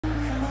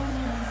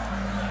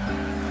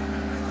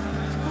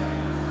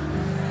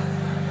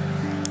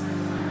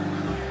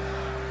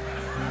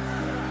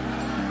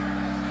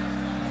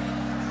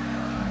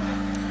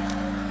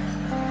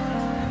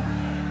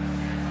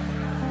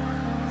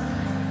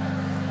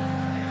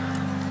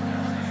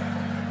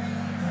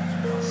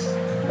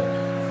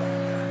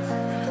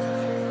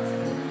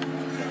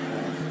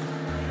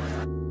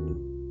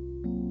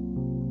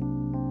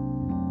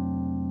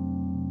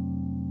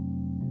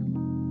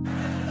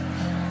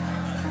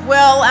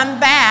Well, I'm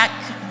back.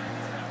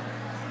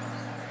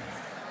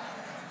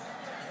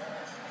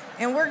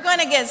 And we're going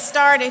to get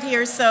started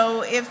here,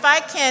 so if I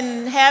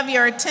can have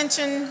your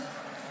attention,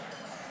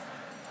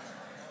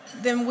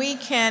 then we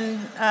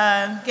can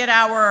get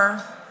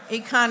our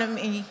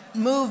economy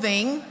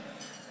moving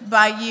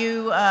by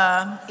you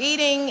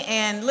eating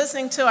and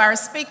listening to our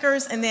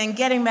speakers and then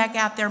getting back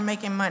out there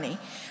making money.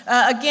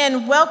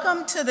 Again,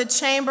 welcome to the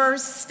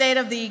Chamber's State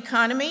of the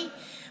Economy.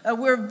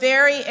 We're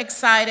very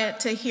excited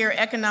to hear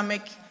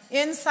economic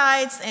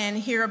insights and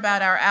hear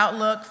about our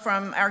outlook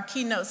from our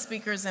keynote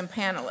speakers and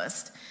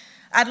panelists.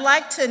 I'd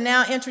like to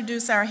now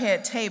introduce our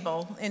head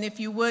table, and if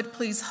you would,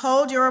 please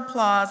hold your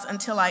applause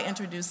until I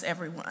introduce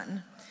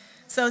everyone.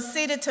 So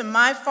seated to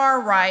my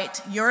far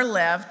right, your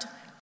left,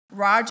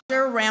 Roger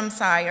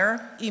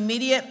Ramseyer,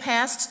 immediate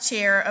past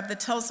chair of the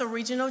Tulsa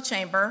Regional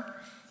Chamber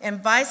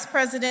and vice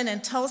president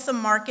and Tulsa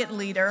market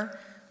leader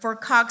for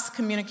Cox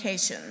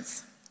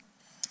Communications.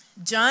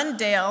 John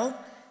Dale,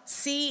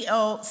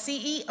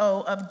 CEO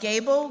of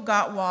Gable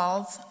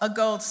Gottwal's, a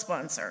gold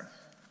sponsor.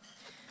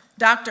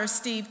 Dr.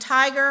 Steve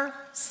Tiger,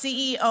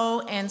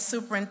 CEO and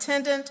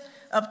superintendent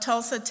of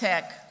Tulsa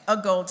Tech, a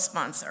gold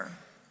sponsor.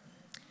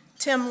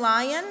 Tim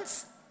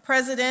Lyons,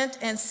 president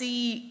and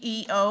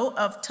CEO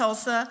of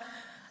Tulsa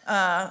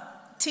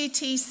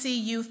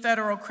TTCU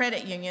Federal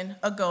Credit Union,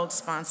 a gold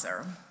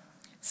sponsor.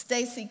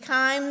 Stacy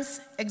Kimes,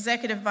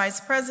 executive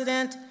vice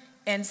president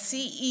and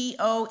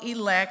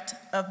CEO-elect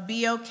of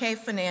BOK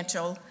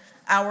Financial,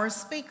 our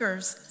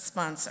speaker's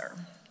sponsor.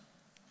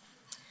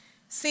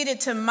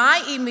 Seated to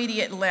my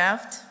immediate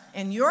left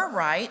and your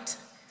right,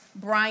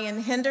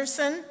 Brian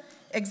Henderson,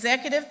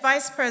 executive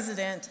vice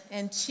president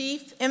and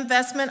chief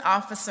investment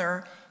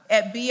officer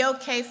at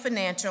BOK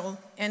Financial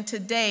and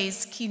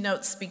today's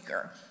keynote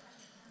speaker.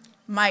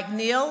 Mike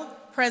Neal,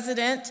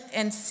 president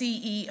and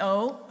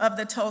CEO of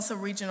the Tulsa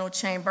Regional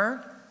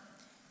Chamber.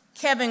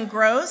 Kevin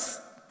Gross,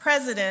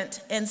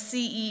 president and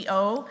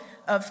CEO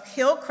of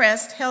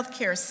Hillcrest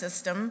Healthcare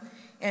System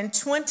and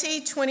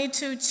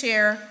 2022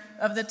 chair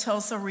of the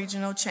Tulsa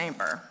Regional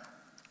Chamber.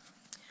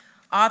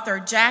 Arthur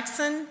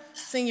Jackson,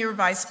 senior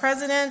vice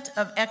president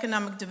of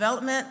economic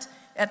development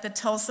at the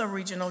Tulsa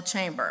Regional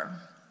Chamber.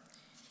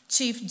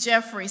 Chief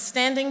Jeffrey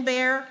Standing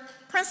Bear,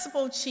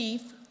 principal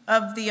chief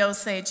of the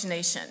Osage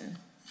Nation.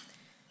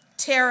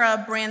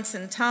 Tara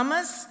Branson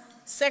Thomas,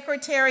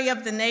 secretary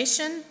of the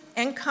Nation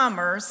and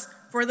Commerce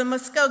for the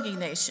Muskogee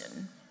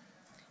Nation.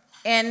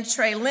 And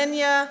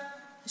Trelinia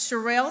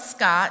Sherelle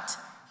Scott,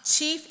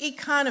 chief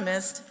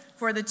economist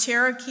for the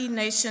Cherokee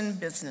Nation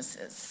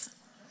businesses.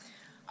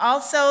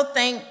 Also,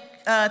 thank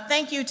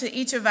you to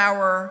each of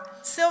our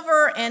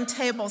silver and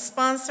table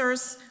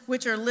sponsors,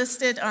 which are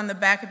listed on the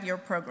back of your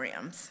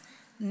programs.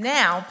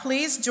 Now,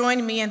 please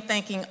join me in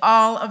thanking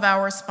all of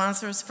our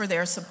sponsors for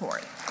their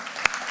support.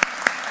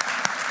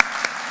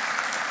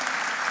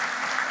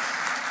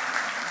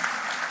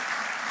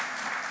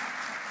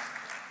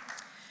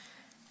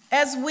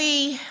 As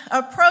we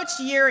approach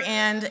year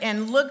end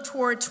and look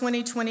toward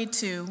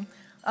 2022,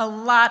 a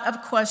lot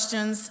of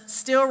questions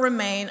still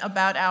remain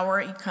about our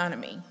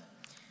economy.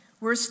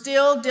 We're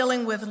still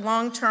dealing with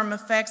long-term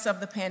effects of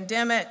the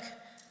pandemic,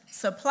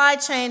 supply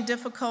chain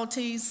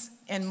difficulties,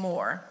 and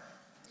more.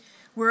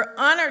 We're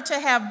honored to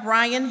have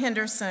Brian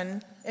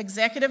Henderson,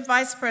 Executive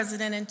Vice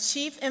President and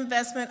Chief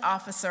Investment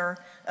Officer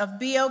of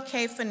BOK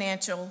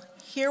Financial,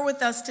 here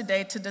with us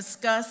today to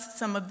discuss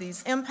some of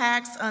these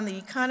impacts on the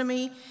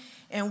economy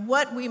and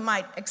what we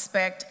might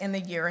expect in the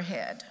year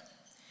ahead.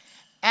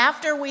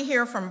 After we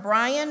hear from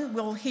Brian,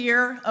 we'll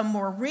hear a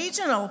more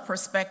regional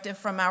perspective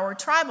from our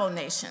tribal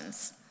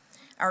nations.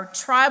 Our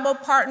tribal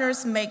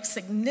partners make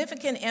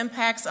significant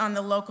impacts on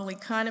the local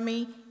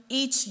economy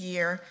each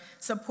year,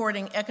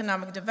 supporting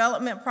economic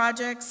development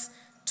projects,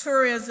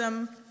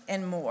 tourism,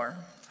 and more.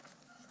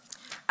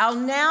 I'll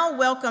now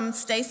welcome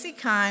Stacy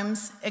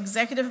Kimes,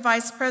 Executive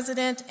Vice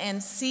President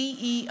and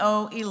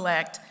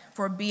CEO-elect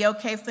for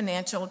BOK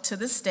Financial, to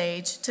the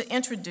stage to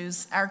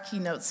introduce our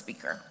keynote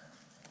speaker.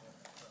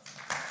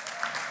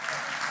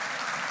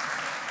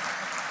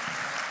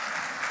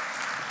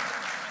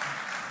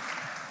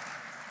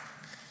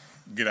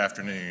 Good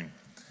afternoon.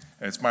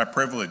 It's my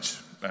privilege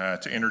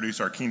to introduce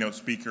our keynote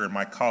speaker and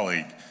my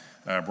colleague,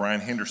 Brian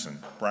Henderson.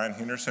 Brian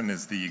Henderson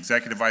is the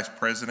Executive Vice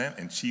President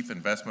and Chief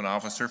Investment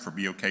Officer for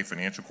BOK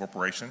Financial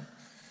Corporation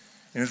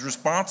and is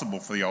responsible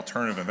for the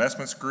Alternative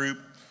Investments Group,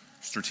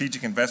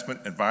 Strategic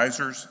Investment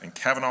Advisors, and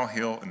Kavanaugh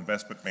Hill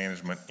Investment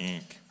Management,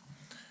 Inc.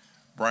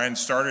 Brian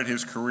started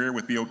his career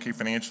with BOK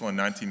Financial in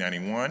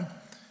 1991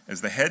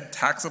 as the head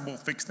taxable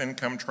fixed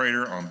income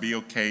trader on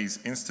BOK's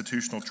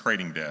institutional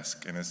trading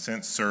desk and has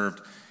since served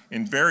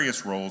in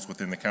various roles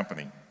within the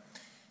company.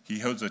 He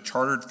holds a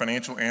chartered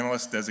financial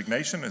analyst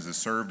designation as has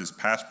served as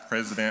past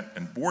president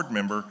and board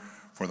member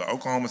for the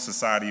Oklahoma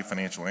Society of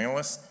Financial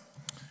Analysts.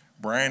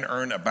 Brian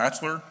earned a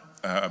Bachelor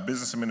of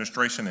Business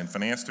Administration and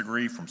Finance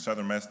degree from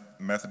Southern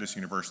Methodist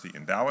University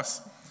in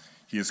Dallas.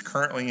 He is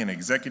currently an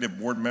executive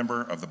board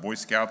member of the Boy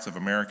Scouts of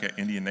America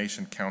Indian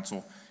Nation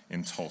Council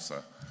in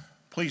Tulsa.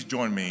 Please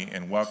join me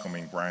in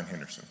welcoming Brian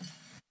Henderson.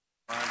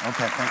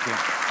 Okay, thank you.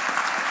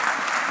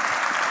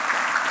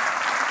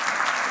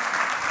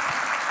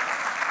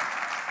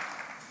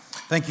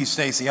 Thank you,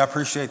 Stacy. I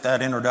appreciate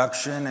that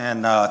introduction,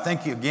 and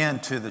thank you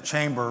again to the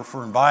Chamber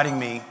for inviting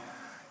me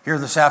here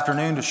this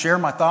afternoon to share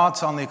my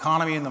thoughts on the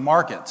economy and the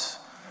markets.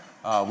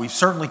 We've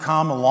certainly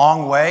come a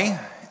long way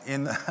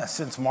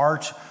since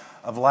March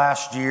of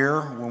last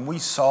year when we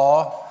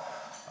saw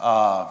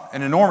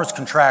an enormous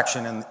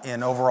contraction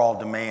in overall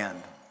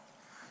demand.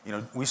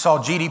 We saw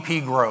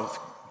GDP growth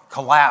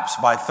collapse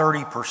by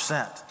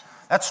 30%.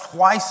 That's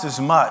twice as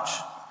much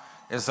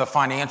as the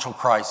financial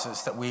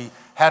crisis that we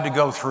had to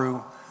go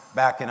through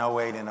back in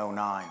 08 and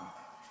 09.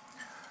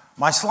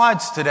 My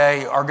slides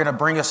today are going to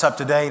bring us up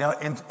to date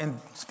and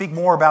speak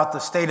more about the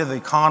state of the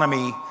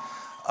economy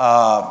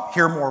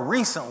here more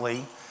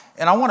recently.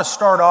 And I want to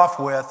start off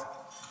with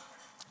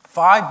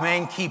 5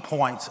 main key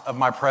points of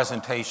my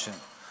presentation.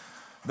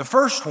 The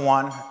first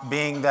one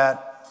being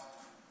that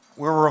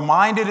we're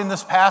reminded in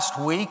this past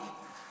week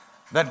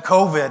that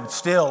COVID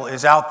still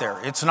is out there.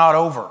 It's not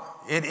over.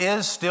 It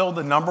is still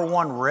the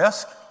 #1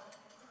 risk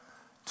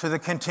to the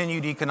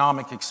continued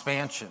economic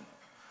expansion.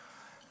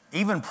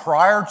 Even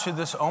prior to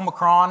this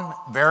Omicron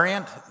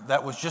variant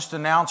that was just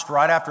announced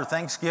right after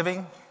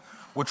Thanksgiving,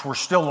 which we're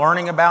still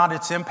learning about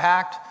its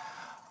impact,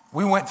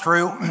 we went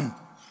through,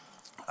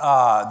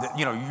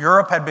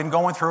 Europe had been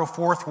going through a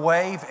 4th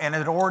wave and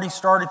had already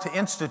started to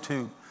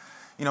institute,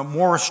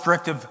 more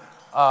restrictive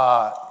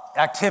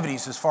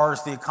activities as far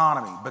as the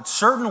economy. But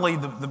certainly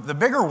the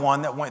bigger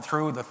one that went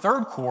through the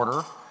 3rd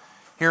quarter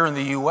here in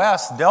the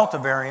U.S., Delta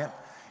variant,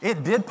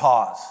 it did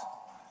pause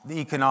the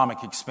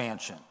economic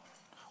expansion.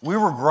 We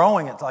were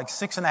growing at like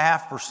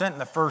 6.5% in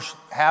the first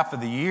half of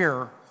the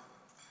year,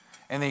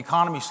 and the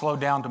economy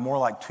slowed down to more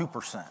like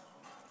 2%.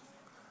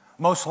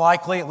 Most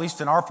likely, at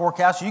least in our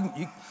forecast,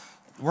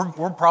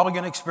 we're probably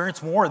going to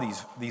experience more of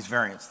these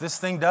variants. This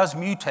thing does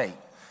mutate.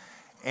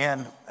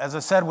 And as I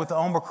said with the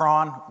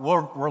Omicron,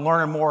 we're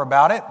learning more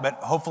about it, but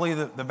hopefully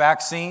the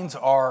vaccines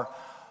are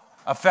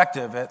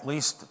effective, at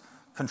least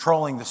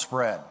controlling the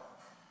spread.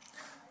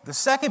 The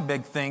second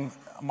big thing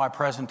of my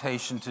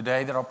presentation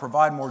today that I'll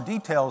provide more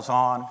details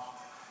on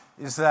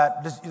is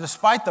that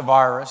despite the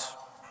virus,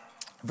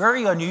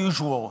 very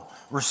unusual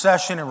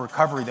recession and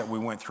recovery that we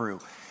went through.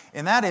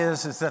 And that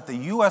is that the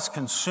U.S.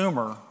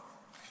 consumer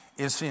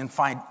is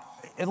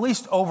at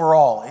least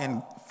overall,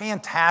 in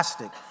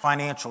fantastic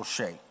financial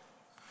shape.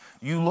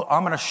 I'm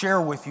going to share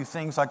with you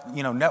things like,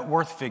 net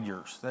worth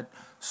figures that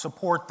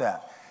support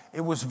that.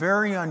 It was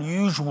very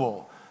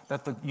unusual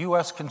that the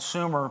U.S.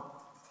 consumer,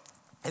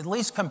 at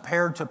least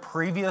compared to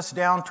previous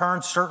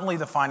downturns, certainly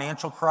the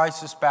financial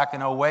crisis back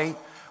in 08,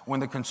 when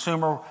the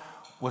consumer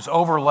was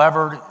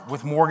over-levered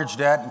with mortgage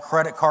debt and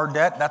credit card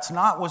debt,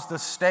 was the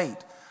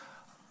state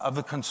of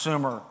the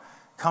consumer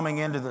coming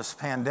into this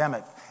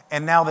pandemic.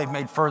 And now they've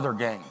made further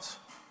gains.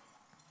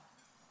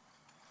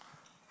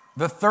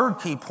 The third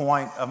key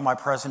point of my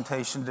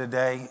presentation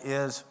today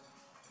is,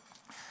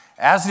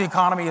 as the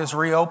economy is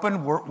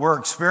reopened, we're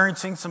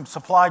experiencing some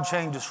supply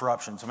chain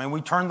disruptions.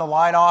 We turned the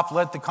light off,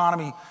 let the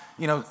economy,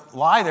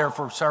 lie there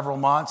for several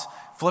months,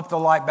 flipped the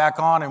light back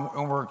on,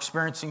 and we're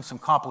experiencing some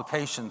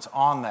complications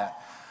on that.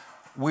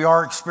 We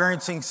are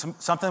experiencing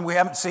something we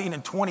haven't seen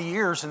in 20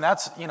 years, and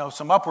that's,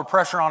 some upward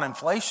pressure on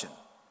inflation.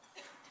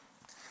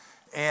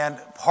 And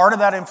part of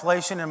that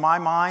inflation, in my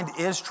mind,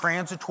 is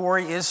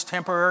transitory, is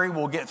temporary.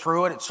 We'll get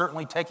through it. It's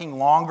certainly taking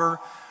longer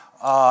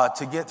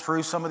to get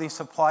through some of these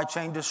supply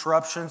chain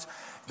disruptions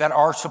that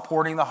are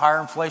supporting the higher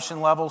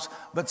inflation levels,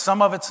 but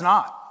some of it's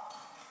not.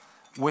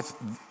 With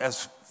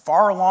as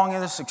far along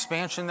in this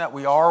expansion that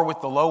we are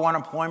with the low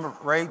unemployment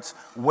rates,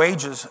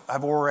 wages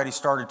have already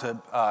started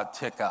to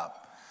tick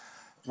up.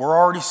 We're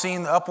already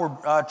seeing the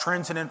upward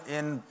trends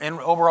in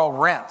overall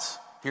rents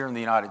here in the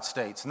United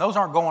States, and those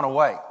aren't going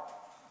away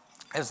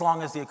as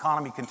long as the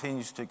economy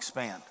continues to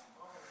expand.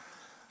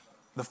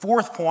 The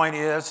fourth point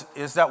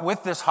is that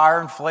with this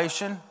higher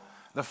inflation,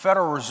 the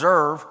Federal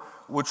Reserve,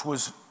 which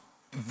was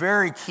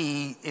very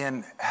key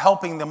in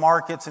helping the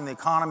markets and the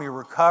economy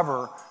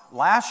recover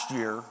last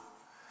year,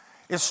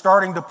 is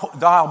starting to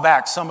dial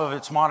back some of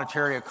its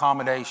monetary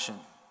accommodation.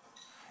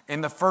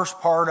 In the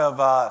first part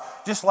of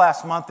just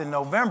last month in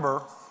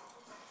November,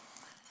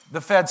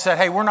 the Fed said,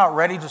 hey, we're not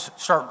ready to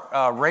start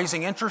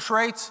raising interest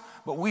rates,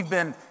 but we've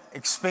been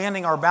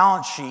expanding our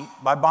balance sheet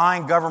by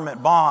buying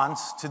government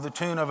bonds to the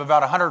tune of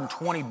about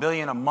 $120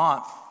 billion a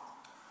month,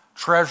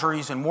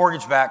 treasuries and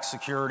mortgage-backed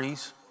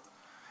securities.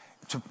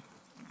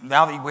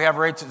 Now that we have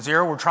rates at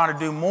 0, we're trying to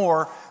do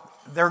more.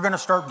 They're going to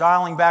start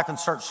dialing back and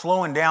start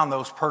slowing down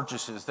those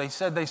purchases. They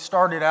said they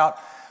started out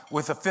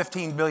with a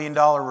 $15 billion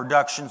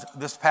reduction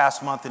this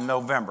past month in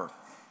November.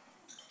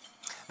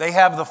 They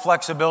have the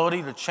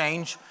flexibility to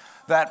change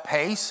that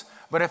pace,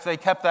 but if they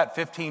kept that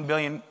 $15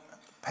 billion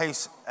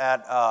pace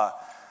at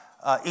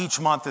each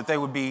month, that they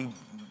would be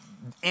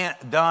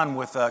done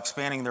with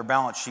expanding their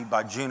balance sheet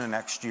by June of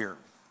next year.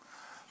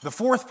 The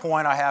fourth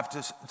point I have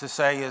to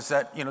say is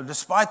that,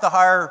 despite the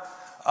higher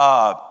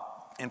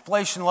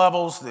inflation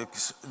levels,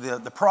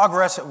 the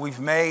progress that we've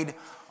made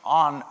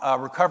on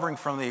recovering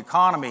from the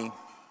economy,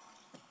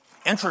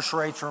 interest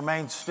rates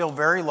remain still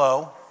very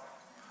low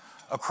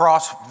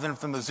across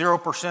from the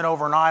 0%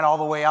 overnight all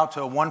the way out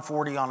to a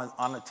 140 on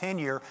a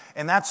 10-year,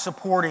 and that's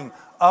supporting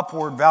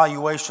upward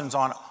valuations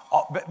on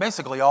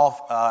basically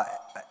all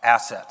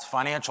assets,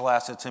 financial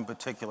assets in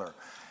particular.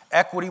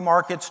 Equity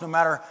markets, no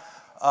matter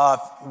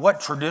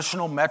what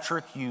traditional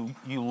metric you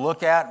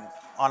look at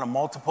on a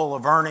multiple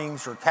of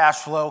earnings or cash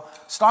flow,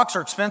 stocks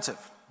are expensive,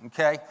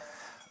 okay?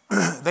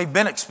 They've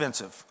been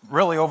expensive,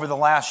 really, over the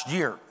last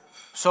year.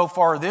 So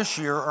far this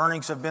year,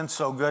 earnings have been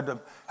so good to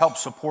help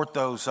support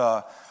those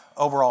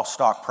overall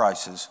stock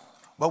prices.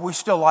 But we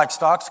still like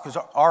stocks because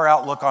our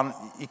outlook on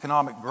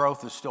economic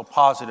growth is still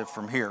positive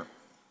from here.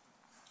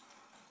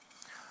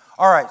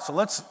 All right, so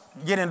let's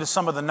get into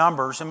some of the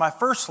numbers. And my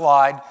first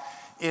slide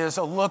is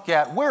a look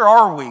at where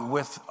are we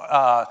with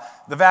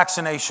the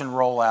vaccination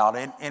rollout.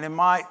 And in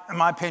my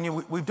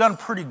opinion, we've done a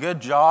pretty good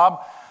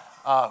job.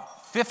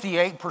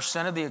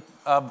 58%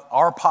 of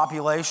our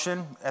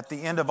population at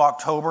the end of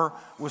October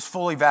was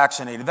fully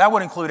vaccinated. That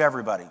would include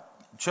everybody,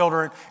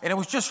 children. And it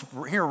was just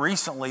here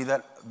recently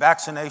that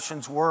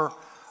vaccinations were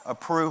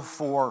approved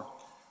for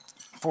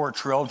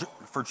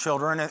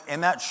children,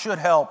 and that should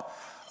help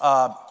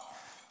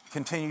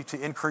continue to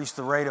increase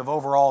the rate of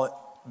overall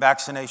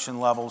vaccination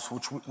levels,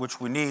 which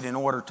we need in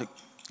order to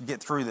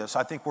get through this.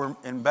 I think we're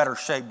in better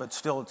shape, but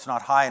still it's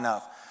not high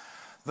enough.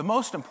 The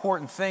most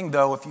important thing,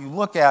 though, if you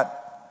look at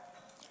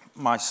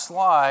my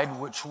slide,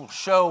 which will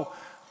show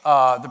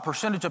the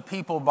percentage of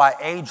people by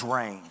age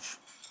range,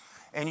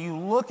 and you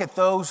look at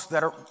those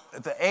that are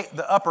at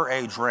the upper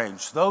age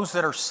range, those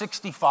that are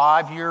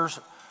 65 years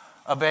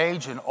of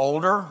age and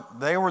older,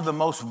 they were the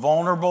most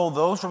vulnerable.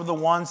 Those were the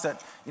ones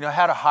that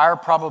had a higher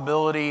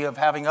probability of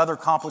having other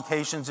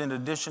complications in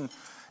addition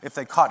if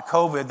they caught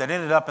COVID that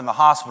ended up in the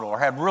hospital or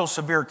had real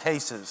severe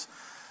cases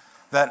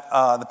that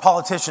the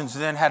politicians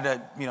then had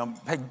to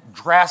take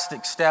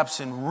drastic steps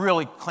in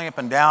really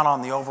clamping down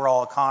on the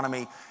overall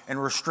economy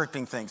and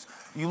restricting things.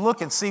 You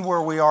look and see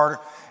where we are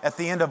at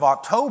the end of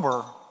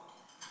October,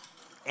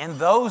 and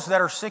those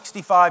that are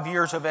 65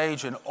 years of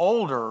age and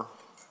older,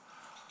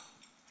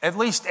 at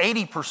least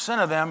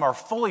 80% of them are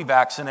fully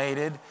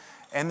vaccinated,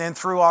 and then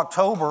through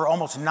October,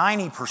 almost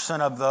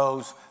 90% of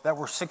those that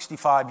were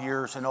 65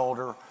 years and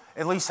older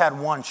at least had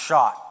one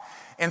shot.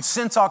 And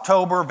since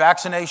October,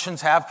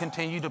 vaccinations have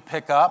continued to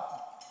pick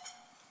up.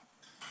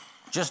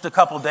 Just a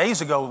couple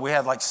days ago, we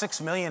had like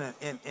 6 million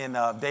in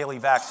daily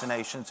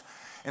vaccinations.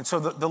 And so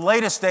the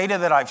latest data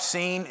that I've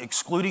seen,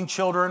 excluding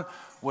children,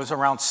 was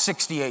around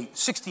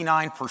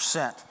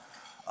 69%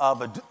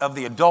 of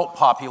the adult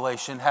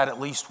population had at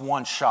least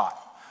one shot.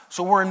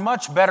 So we're in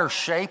much better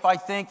shape, I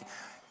think,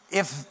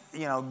 if,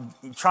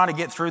 trying to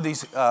get through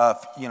these, the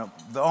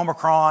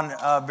Omicron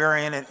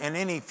variant and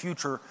any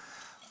future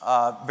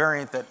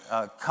variant that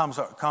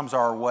comes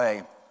our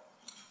way.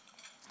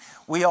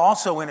 We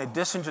also, in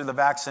addition to the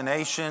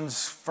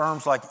vaccinations,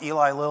 firms like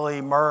Eli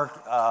Lilly, Merck,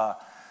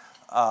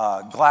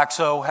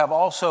 Glaxo have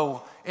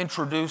also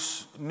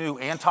introduced new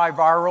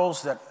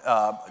antivirals that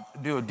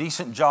do a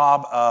decent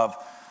job of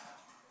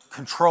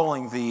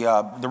controlling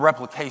the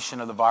replication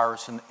of the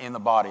virus in the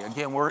body.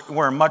 Again,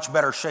 we're in much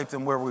better shape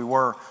than where we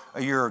were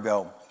a year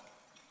ago.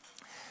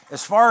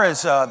 As far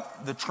as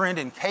the trend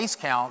in case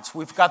counts,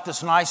 we've got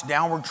this nice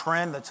downward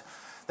trend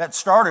that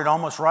started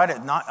almost right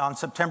on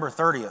September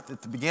 30th,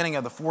 at the beginning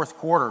of the fourth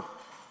quarter.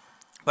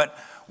 But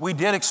we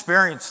did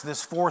experience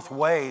this fourth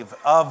wave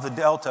of the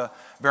Delta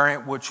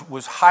variant, which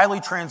was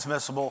highly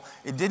transmissible.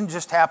 It didn't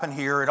just happen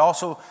here. It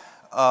also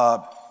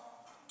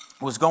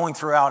was going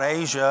throughout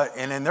Asia.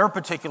 And in their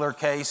particular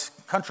case,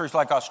 countries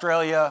like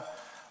Australia,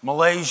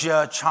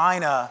 Malaysia,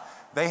 China,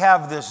 they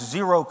have this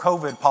zero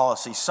COVID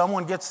policy.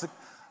 Someone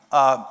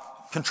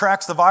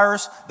contracts the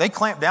virus, they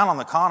clamp down on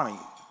the economy.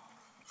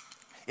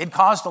 It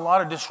caused a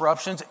lot of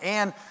disruptions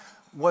and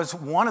was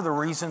one of the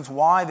reasons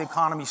why the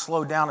economy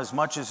slowed down as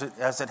much as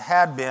it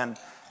had been.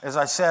 As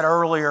I said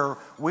earlier,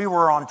 we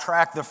were on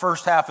track the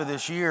first half of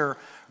this year,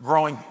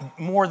 growing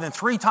more than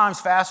 3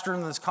 times faster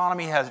than this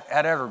economy had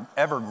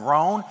ever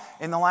grown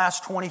in the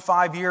last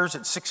 25 years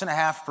at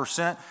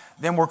 6.5%.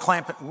 Then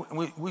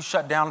we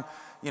shut down,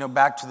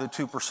 back to the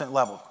 2%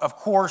 level. Of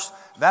course,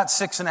 that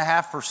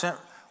 6.5%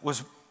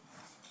 was,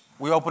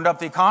 we opened up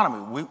the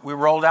economy. We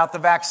rolled out the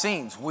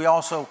vaccines. We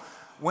also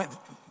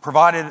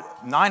provided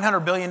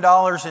 $900 billion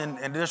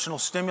in additional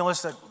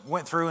stimulus that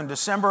went through in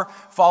December,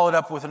 followed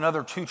up with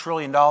another $2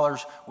 trillion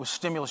with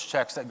stimulus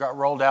checks that got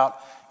rolled out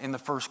in the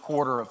first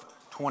quarter of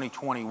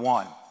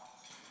 2021.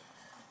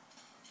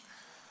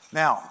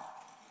 Now,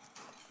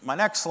 my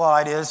next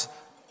slide is,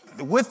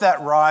 with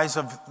that rise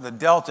of the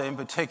Delta in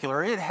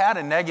particular, it had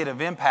a negative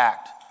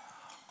impact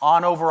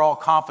on overall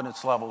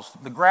confidence levels.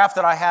 The graph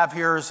that I have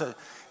here is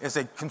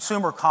a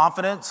consumer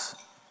confidence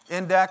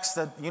index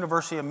that the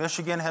University of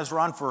Michigan has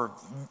run for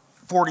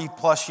 40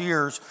 plus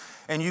years,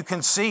 and you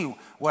can see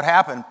what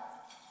happened.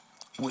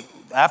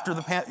 After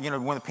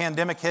when the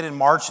pandemic hit in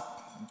March,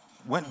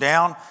 went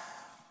down,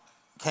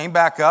 came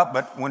back up,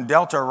 but when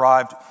Delta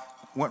arrived,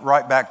 went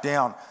right back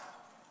down.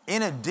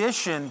 In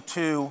addition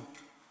to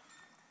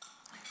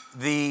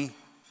the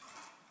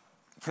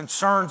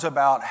concerns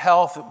about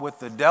health with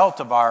the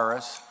Delta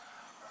virus,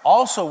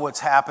 also what's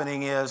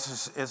happening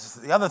is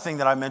the other thing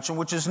that I mentioned,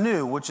 which is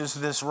new, which is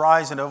this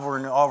rise in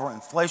over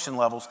inflation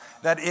levels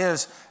that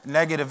is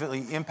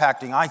negatively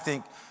impacting, I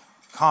think,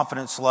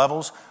 confidence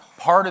levels.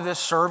 Part of this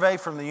survey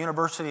from the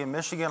University of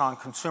Michigan on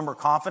consumer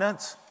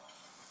confidence,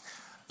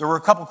 there were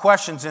a couple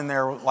questions in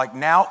there like,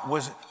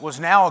 was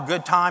now a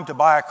good time to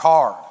buy a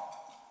car?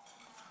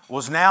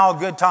 Was now a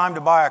good time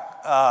to buy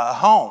a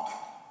home?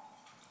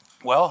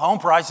 Well, home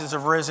prices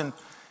have risen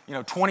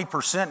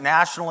 20%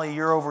 nationally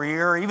year over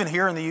year. Even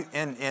here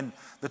in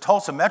the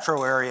Tulsa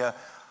metro area,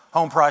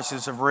 home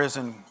prices have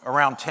risen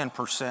around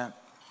 10%.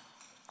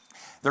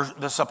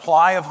 The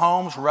supply of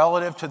homes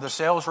relative to the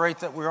sales rate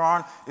that we're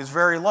on is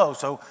very low.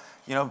 So,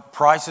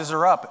 prices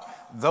are up.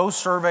 Those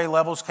survey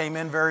levels came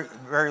in very,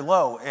 very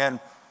low. And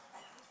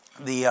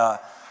the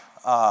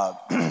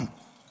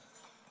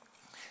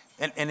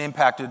and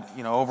impacted,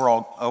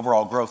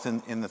 overall growth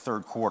in the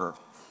third quarter.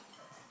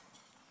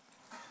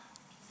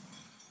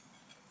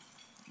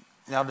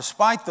 Now,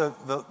 despite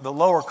the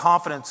lower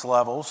confidence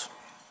levels,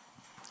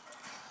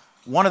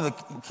 one of the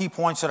key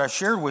points that I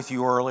shared with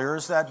you earlier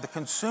is that the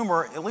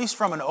consumer, at least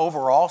from an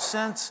overall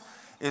sense,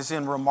 is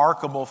in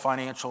remarkable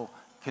financial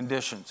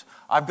conditions.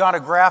 I've got a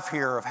graph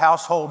here of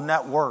household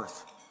net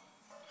worth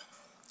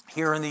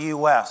here in the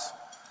U.S.,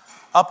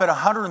 up at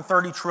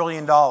 $130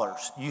 trillion.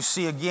 You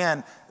see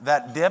again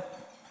that dip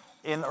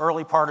in the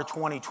early part of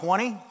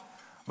 2020,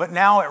 but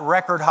now at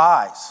record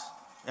highs.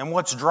 And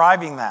what's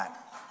driving that?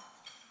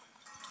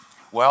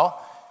 Well,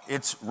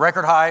 it's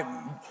record high,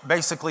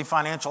 basically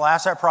financial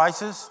asset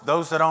prices.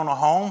 Those that own a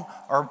home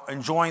are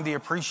enjoying the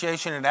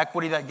appreciation and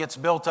equity that gets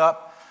built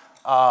up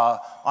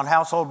on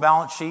household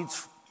balance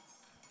sheets.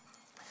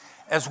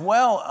 As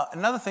well,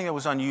 another thing that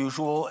was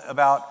unusual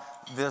about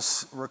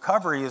this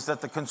recovery is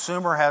that the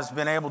consumer has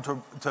been able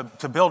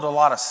to build a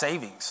lot of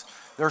savings.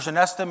 There's an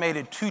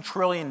estimated $2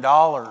 trillion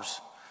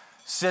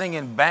sitting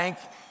in bank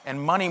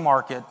and money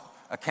market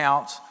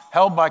accounts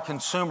held by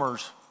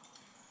consumers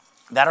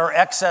that are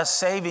excess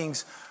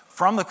savings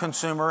from the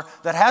consumer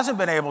that hasn't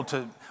been able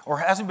to, or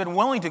hasn't been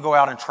willing to go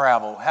out and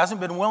travel,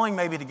 hasn't been willing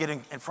maybe to get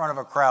in front of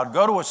a crowd,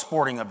 go to a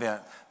sporting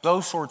event,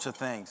 those sorts of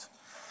things.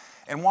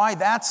 And why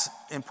that's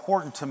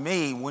important to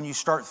me when you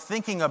start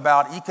thinking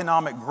about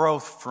economic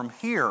growth from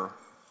here,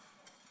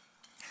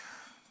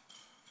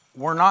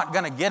 we're not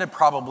going to get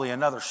probably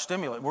another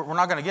stimulus. We're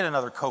not going to get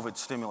another COVID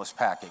stimulus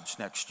package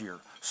next year.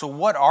 So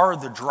what are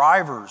the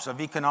drivers of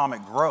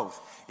economic growth?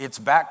 It's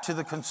back to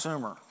the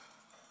consumer.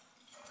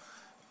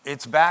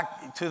 It's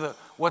back to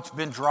what's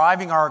been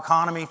driving our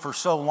economy for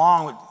so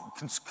long.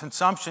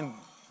 Consumption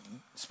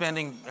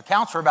spending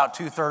accounts for about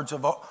 2/3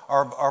 of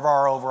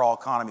our overall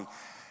economy.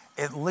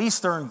 At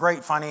least they're in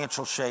great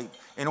financial shape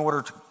in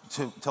order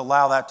to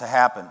allow that to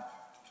happen.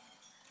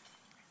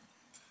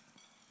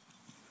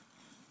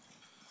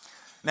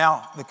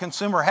 Now, the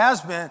consumer has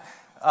been,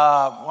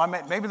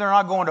 maybe they're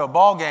not going to a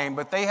ball game,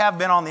 but they have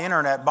been on the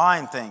internet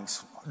buying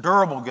things,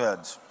 durable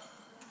goods.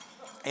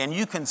 And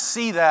you can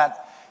see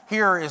that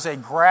here is a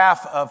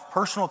graph of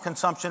personal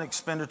consumption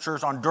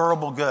expenditures on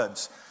durable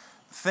goods.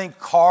 Think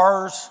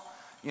cars,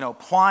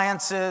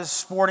 appliances,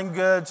 sporting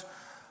goods,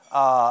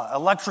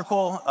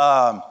 electrical,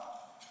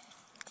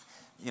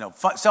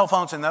 cell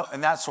phones and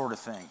that sort of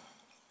thing.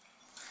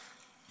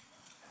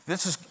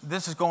 This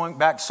is going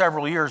back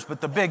several years,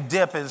 but the big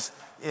dip is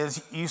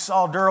you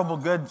saw durable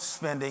goods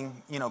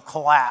spending,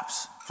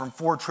 collapse from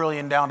 $4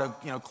 trillion down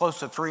to close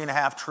to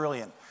 $3.5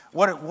 trillion.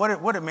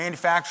 What did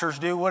manufacturers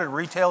do? What did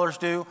retailers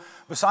do?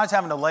 Besides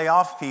having to lay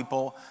off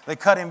people, they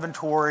cut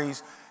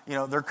inventories.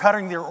 They're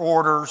cutting their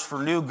orders for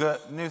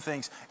new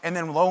things, and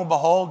then lo and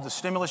behold, the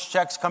stimulus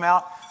checks come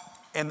out,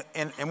 and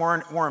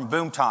we're in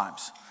boom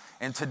times.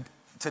 And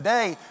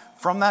today,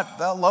 from that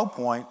low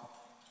point,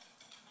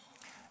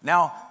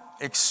 now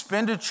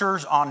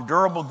expenditures on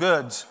durable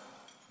goods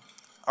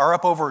are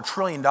up over $1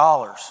 trillion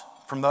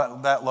from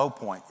that low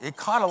point. It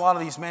caught a lot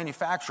of these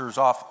manufacturers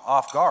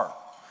off guard.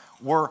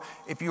 Or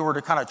if you were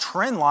to kind of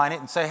trend line it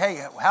and say,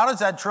 hey, how does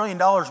that $1 trillion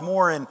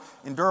more in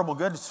durable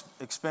goods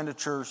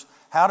expenditures,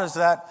 how does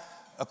that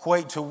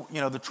equate to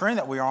the trend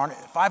that we are on,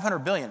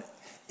 $500 billion?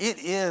 It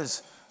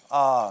is,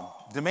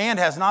 demand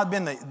has not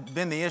been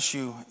the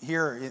issue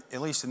here,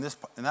 at least in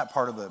that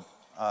part of the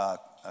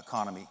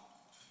economy.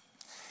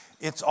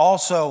 It's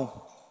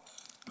also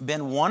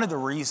been one of the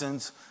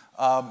reasons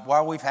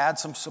why we've had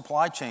some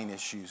supply chain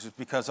issues, is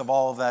because of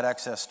all of that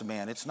excess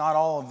demand. It's not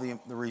all of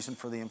the reason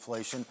for the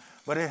inflation,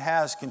 but it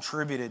has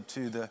contributed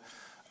to the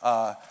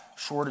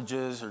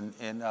shortages and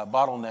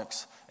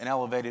bottlenecks and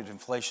elevated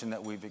inflation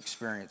that we've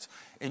experienced.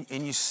 And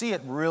you see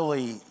it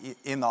really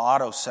in the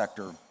auto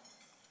sector.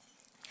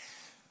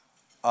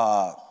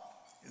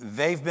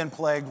 They've been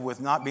plagued with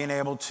not being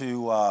able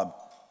to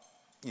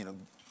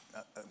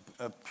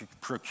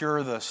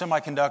procure the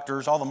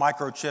semiconductors, all the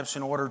microchips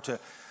in order to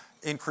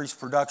increase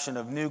production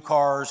of new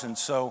cars. And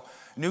so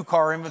New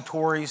car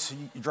inventories,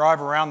 you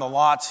drive around the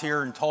lots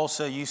here in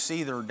Tulsa, you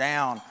see they're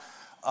down.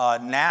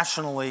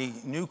 Nationally,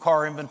 new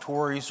car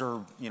inventories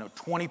are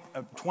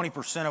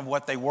 20% of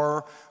what they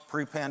were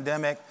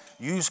pre-pandemic.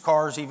 Used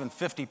cars even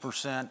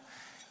 50%.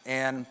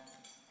 And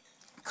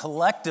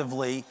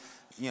collectively,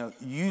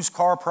 used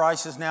car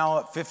prices now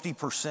up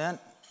 50%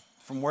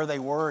 from where they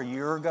were a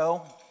year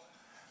ago.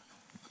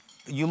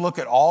 You look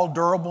at all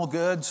durable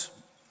goods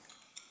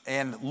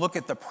and look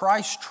at the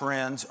price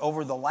trends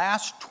over the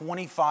last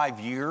 25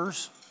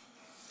 years.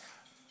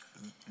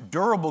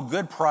 Durable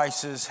good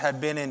prices had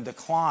been in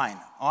decline,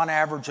 on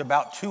average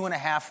about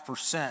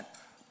 2.5%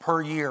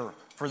 per year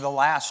for the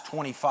last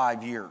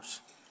 25 years.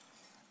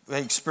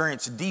 They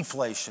experienced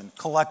deflation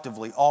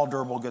collectively, all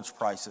durable goods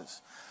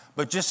prices.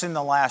 But just in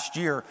the last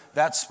year,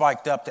 that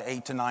spiked up to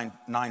 8 to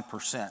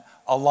 9%.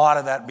 A lot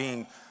of that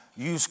being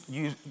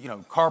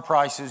car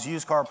prices,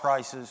 used car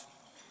prices,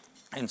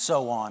 and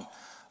so on,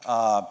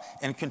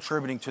 and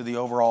contributing to the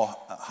overall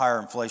higher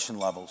inflation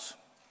levels.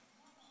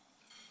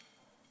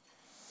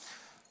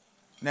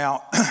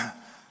 Now,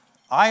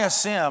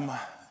 ISM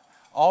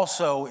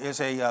also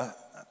is a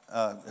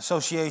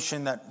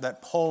association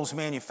that polls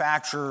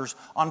manufacturers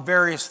on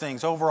various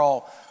things,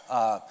 overall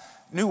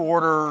new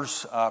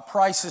orders,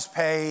 prices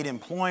paid,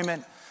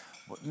 employment.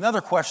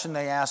 Another question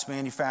they ask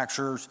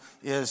manufacturers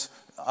is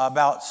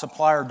about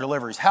supplier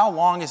deliveries. How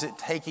long is it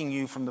taking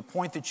you from the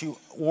point that you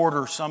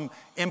order some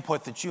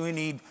input that you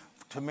need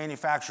to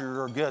manufacture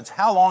your goods?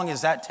 How long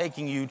is that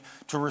taking you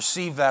to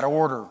receive that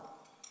order?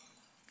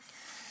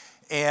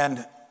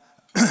 And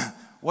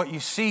what you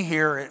see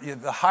here,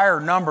 the higher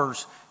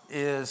numbers,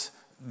 is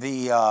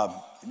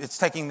it's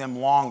taking them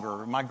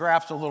longer. My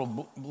graph's a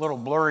little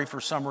blurry for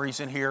some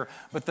reason here,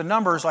 but the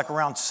number is like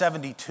around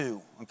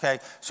 72, okay?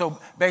 So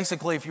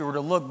basically, if you were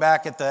to look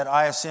back at that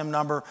ISM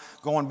number,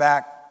 going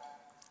back,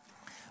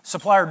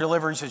 supplier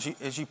deliveries,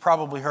 as you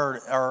probably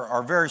heard,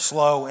 are very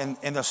slow,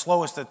 and the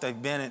slowest that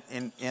they've been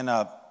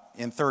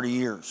in 30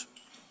 years.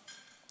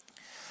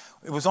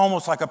 It was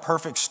almost like a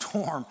perfect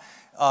storm.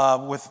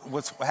 With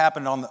what's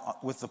happened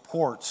with the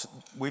ports.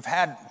 We've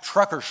had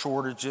trucker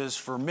shortages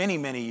for many,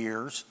 many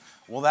years.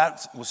 Well,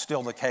 that was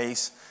still the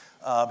case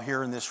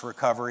here in this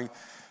recovery.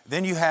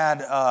 Then you had,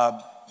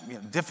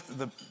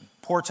 the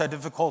ports had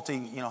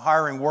difficulty,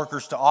 hiring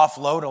workers to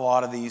offload a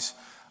lot of these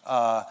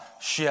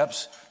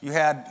ships. You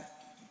had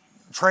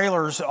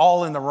trailers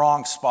all in the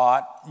wrong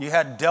spot. You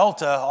had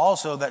Delta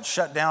also that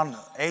shut down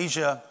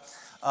Asia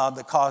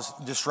that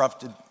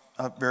disrupted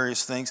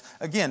various things.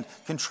 Again,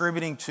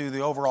 contributing to the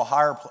overall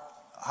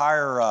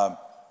higher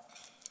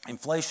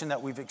inflation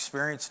that we've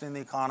experienced in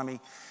the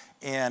economy.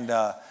 And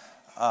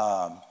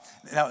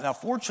now,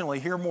 fortunately,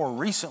 here more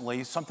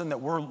recently, something that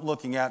we're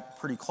looking at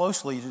pretty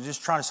closely,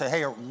 just trying to say,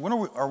 hey, when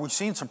are we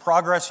seeing some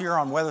progress here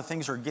on whether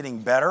things are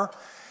getting better?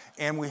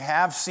 And we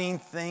have seen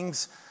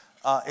things,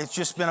 it's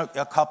just been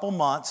a couple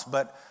months,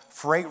 but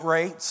freight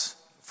rates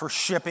for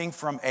shipping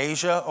from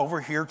Asia over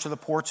here to the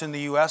ports in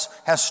the U.S.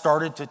 has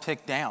started to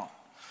tick down.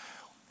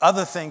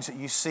 Other things that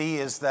you see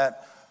is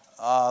that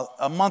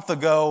a month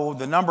ago,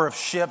 the number of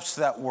ships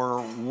that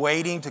were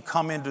waiting to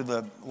come into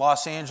the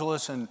Los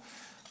Angeles and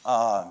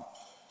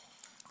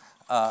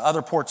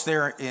other ports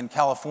there in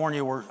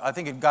California I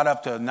think it got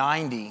up to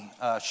 90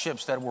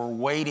 ships that were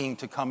waiting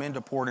to come into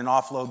port and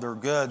offload their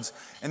goods,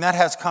 and that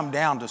has come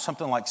down to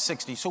something like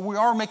 60. So we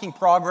are making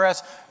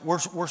progress.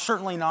 We're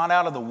certainly not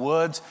out of the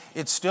woods.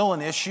 It's still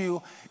an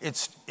issue.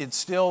 It's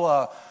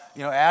still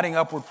adding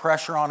upward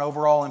pressure on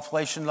overall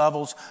inflation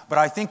levels, but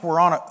I think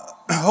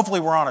hopefully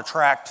we're on a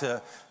track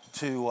for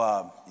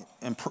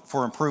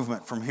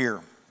improvement from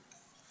here.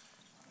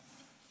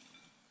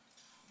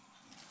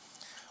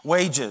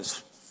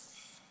 Wages.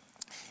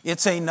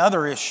 It's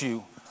another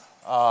issue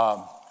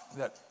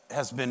that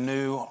has been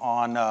new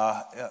on,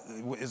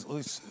 at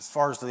least as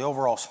far as the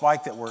overall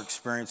spike that we're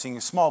experiencing.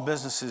 Small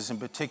businesses in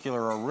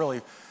particular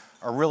are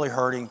really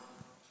hurting.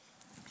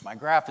 My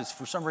graph is,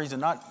 for some reason,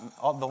 the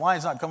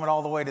line's not coming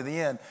all the way to the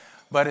end.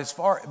 But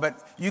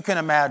you can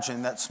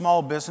imagine that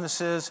small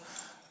businesses,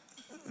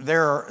 they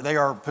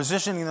are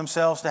positioning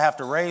themselves to have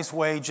to raise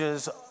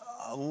wages.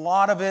 A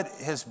lot of it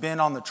has been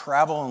on the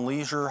travel and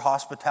leisure,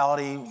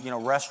 hospitality,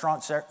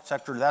 restaurant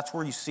sector. That's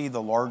where you see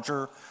the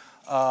larger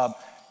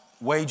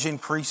wage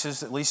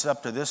increases, at least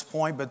up to this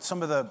point. But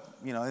some of the,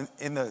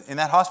 in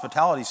that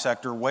hospitality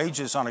sector,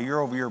 wages on a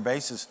year-over-year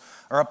basis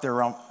are up there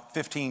around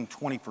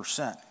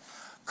 15-20%.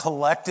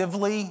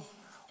 Collectively,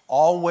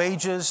 all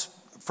wages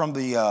from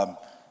the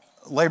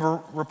labor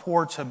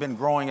reports have been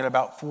growing at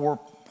about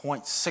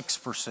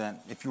 4.6%.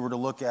 If you were to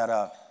look at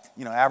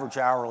average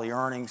hourly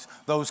earnings,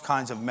 those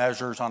kinds of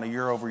measures on a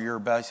year-over-year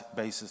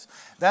basis,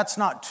 that's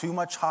not too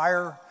much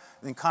higher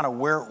than kind of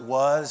where it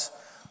was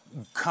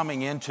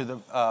coming into the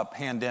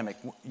pandemic.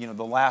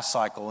 The last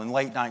cycle in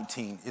late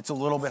 19, it's a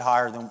little bit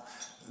higher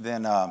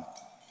than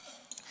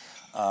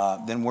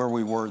where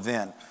we were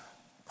then.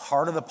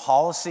 Part of the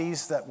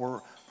policies that were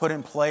put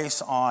in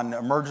place on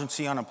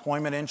emergency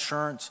unemployment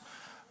insurance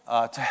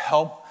to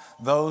help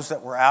those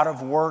that were out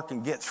of work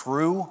and get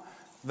through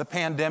the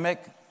pandemic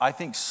I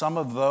think some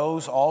of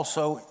those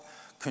also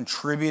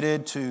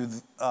contributed to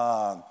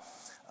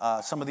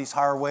some of these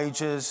higher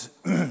wages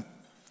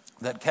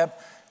that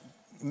kept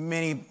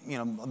many,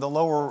 the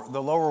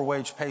lower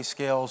wage pay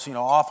scales,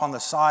 off on the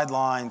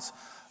sidelines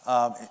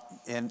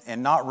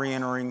and not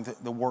reentering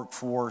the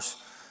workforce.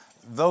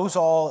 Those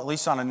all, at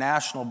least on a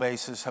national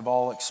basis, have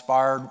all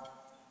expired.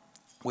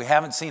 We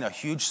haven't seen a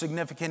huge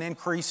significant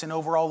increase in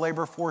overall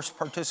labor force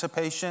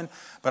participation,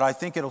 but I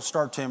think it'll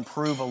start to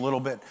improve a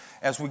little bit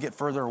as we get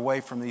further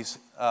away from these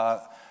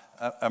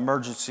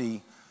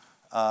emergency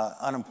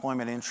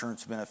unemployment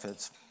insurance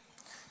benefits.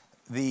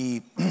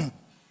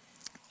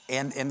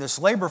 And this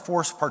labor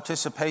force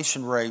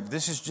participation rate,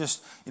 this is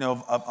just,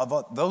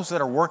 of those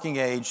that are working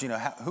age,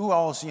 who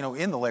else,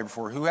 in the labor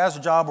force, who has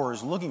a job or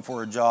is looking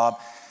for a job,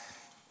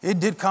 it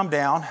did come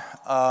down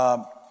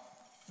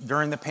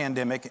during the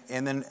pandemic.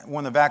 And then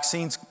when the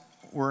vaccines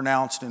were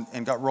announced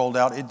and got rolled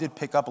out, it did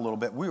pick up a little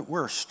bit.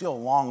 We're still a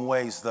long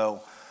ways,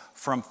 though,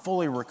 from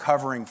fully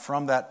recovering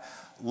from that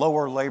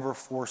lower labor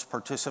force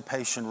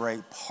participation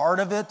rate. Part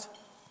of it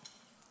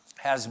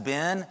has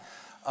been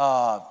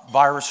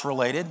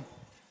virus-related.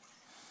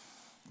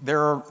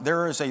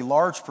 There is a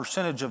large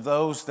percentage of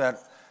those that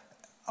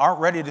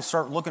aren't ready to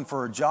start looking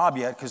for a job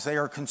yet because they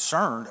are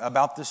concerned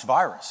about this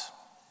virus.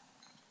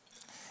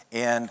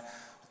 And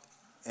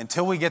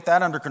until we get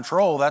that under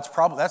control,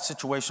 that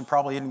situation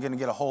probably isn't going to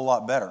get a whole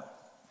lot better.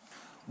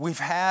 We've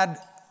had,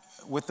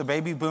 with the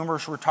baby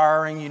boomers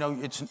retiring,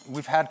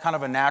 we've had kind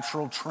of a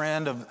natural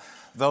trend of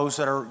those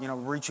that are,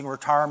 reaching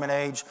retirement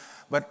age.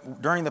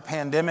 But during the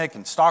pandemic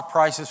and stock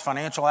prices,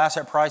 financial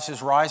asset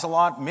prices rise a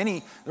lot.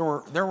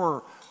 There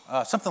were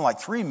something like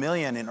 3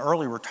 million in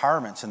early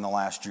retirements in the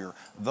last year.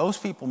 Those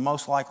people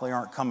most likely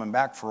aren't coming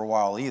back for a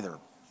while either.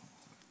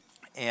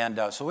 And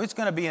so it's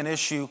going to be an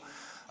issue.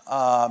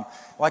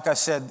 Like I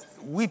said,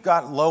 we've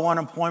got low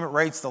unemployment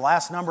rates. The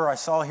last number I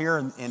saw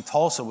here in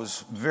Tulsa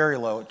was very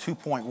low at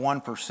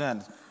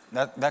 2.1%.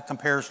 That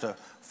compares to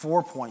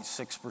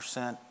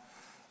 4.6%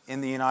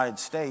 in the United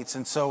States.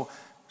 And so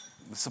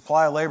the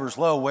supply of labor is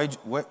low.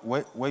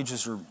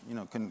 Wages are,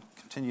 can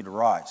continue to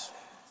rise.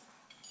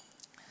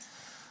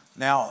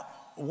 Now,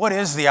 what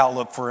is the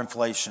outlook for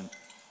inflation?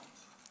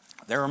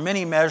 There are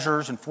many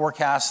measures and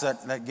forecasts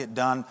that get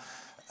done.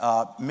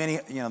 Many,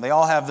 they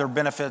all have their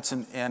benefits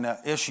and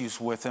issues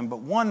with them. But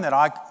one that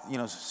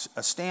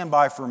a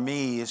standby for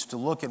me is to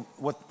look at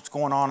what's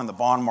going on in the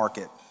bond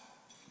market.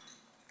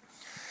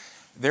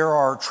 There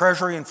are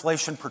Treasury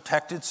inflation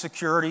protected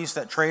securities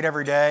that trade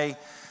every day,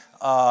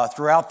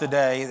 throughout the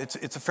day.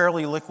 It's a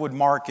fairly liquid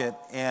market,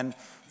 and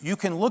you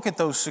can look at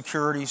those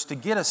securities to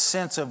get a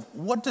sense of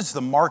what does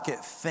the market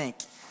think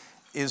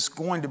is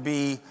going to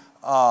be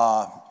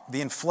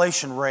the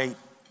inflation rate,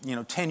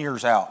 10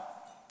 years out.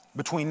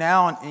 Between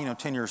now and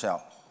 10 years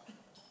out.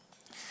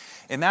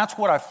 And that's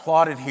what I've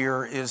plotted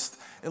here is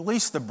at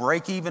least the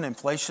break-even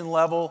inflation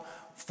level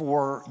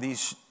for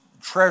these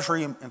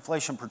Treasury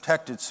inflation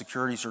protected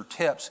securities or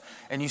TIPS.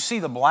 And you see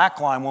the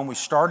black line when we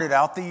started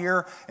out the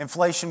year,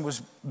 inflation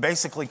was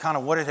basically kind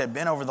of what it had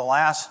been over the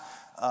last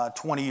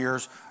 20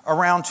 years,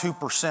 around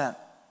 2%.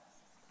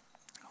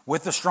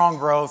 With the strong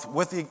growth,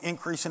 with the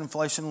increase in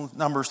inflation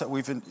numbers that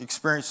we've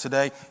experienced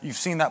today, you've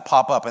seen that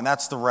pop up, and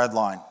that's the red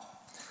line.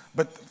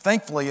 But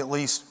thankfully, at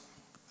least,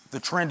 the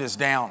trend is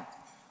down.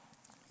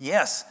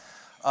 Yes,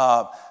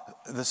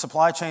 the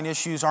supply chain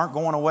issues aren't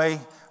going away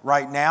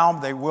right now.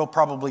 They will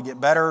probably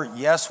get better.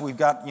 Yes, we've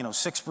got 6%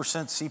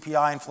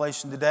 CPI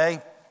inflation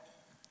today.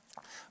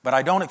 But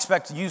I don't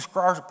expect used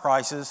car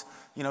prices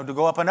to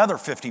go up another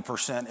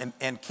 50%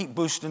 and keep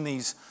boosting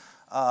these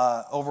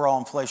overall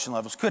inflation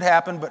levels. Could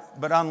happen,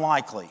 but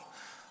unlikely.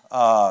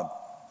 Part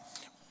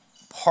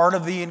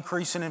of the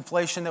increase in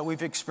inflation that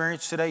we've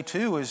experienced today,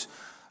 too, is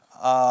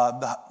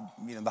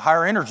the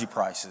higher energy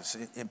prices.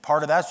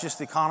 Part of that's just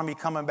the economy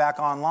coming back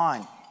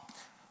online.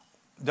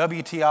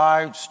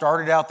 WTI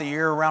started out the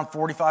year around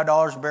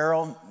 $45 a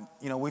barrel.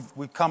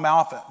 We've come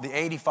off the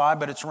 85,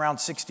 but it's around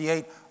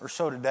 68 or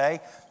so today.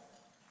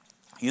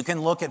 You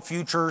can look at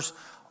futures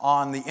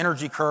on the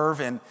energy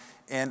curve, and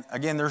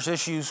again, there's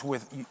issues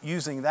with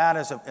using that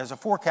as a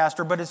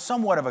forecaster, but it's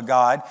somewhat of a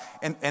guide,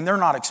 and they're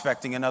not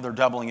expecting another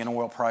doubling in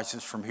oil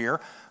prices from here.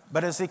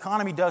 But as the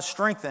economy does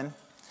strengthen,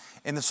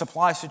 in the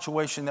supply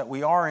situation that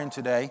we are in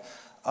today,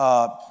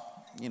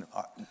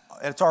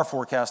 it's our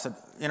forecast that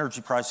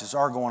energy prices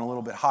are going a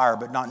little bit higher,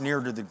 but not near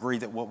to the degree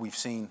that what we've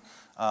seen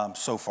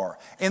so far.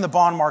 And the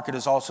bond market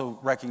is also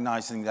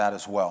recognizing that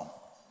as well.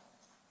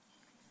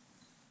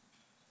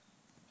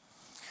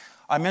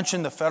 I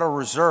mentioned the Federal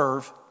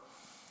Reserve,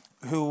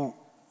 who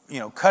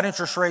cut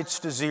interest rates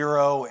to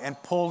zero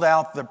and pulled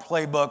out the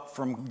playbook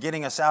from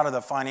getting us out of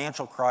the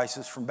financial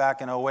crisis from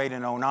back in 08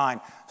 and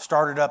 09,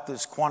 started up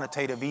this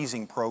quantitative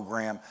easing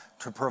program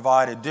to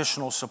provide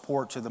additional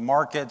support to the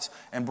markets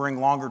and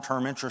bring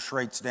longer-term interest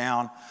rates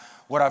down.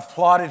 What I've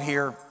plotted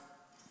here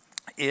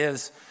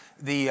is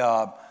the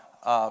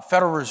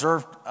Federal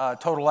Reserve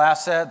total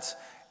assets,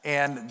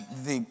 and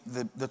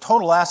the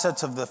total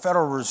assets of the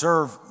Federal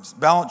Reserve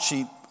balance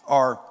sheet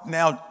are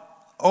now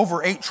over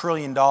 $8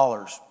 trillion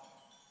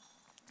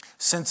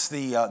since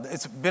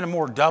it's been a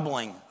more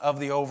doubling of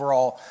the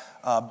overall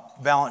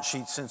balance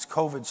sheet since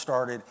COVID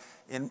started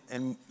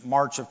in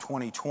March of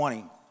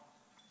 2020.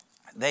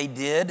 They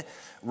did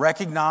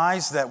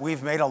recognize that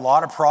we've made a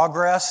lot of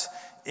progress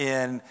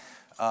in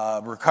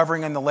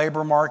recovering in the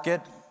labor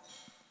market.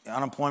 The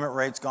unemployment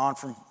rate's gone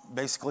from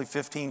basically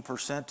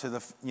 15% to the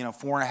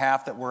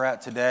 4.5% that we're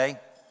at today.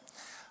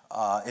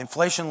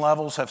 Inflation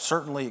levels have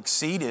certainly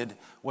exceeded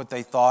what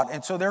they thought,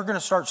 and so they're going to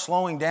start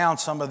slowing down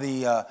some of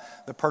the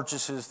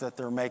purchases that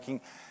they're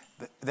making.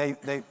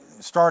 They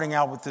starting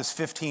out with this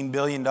 $15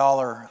 billion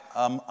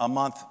a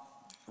month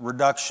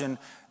reduction.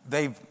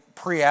 They've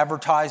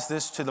pre-advertised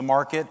this to the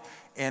market,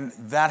 and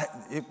that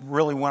it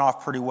really went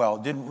off pretty well.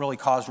 It didn't really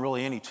cause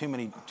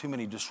too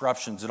many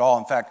disruptions at all.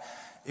 In fact,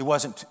 it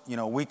wasn't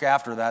a week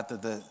after that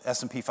the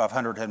S&P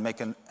 500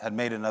 had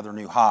made another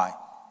new high.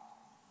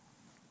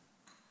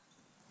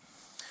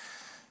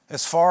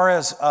 As far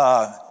as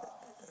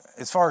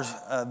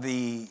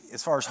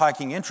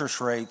hiking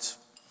interest rates,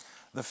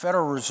 the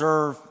Federal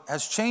Reserve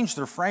has changed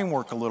their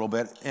framework a little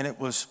bit, and it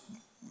was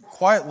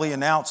quietly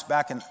announced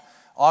back in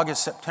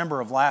August,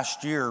 September of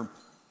last year.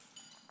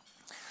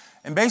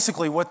 And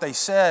basically what they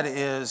said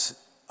is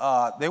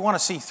they want to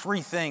see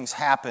three things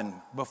happen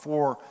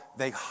before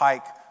they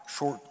hike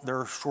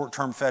their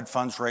short-term Fed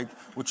funds rate,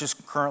 which is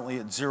currently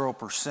at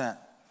 0%.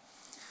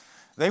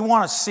 They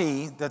want to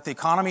see that the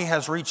economy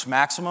has reached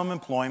maximum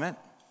employment.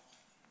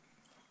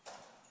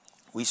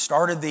 We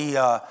started in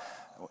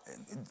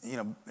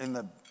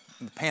the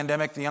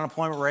pandemic, the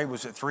unemployment rate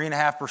was at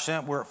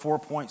 3.5%. We're at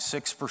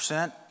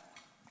 4.6%.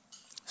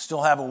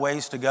 Still have a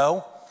ways to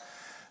go.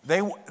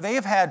 They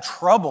have had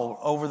trouble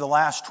over the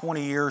last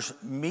 20 years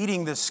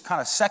meeting this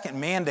kind of second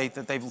mandate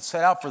that they've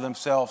set out for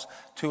themselves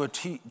to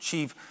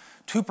achieve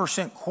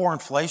 2% core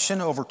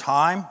inflation over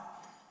time.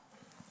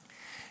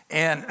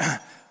 And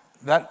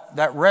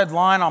that red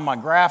line on my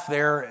graph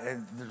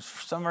there,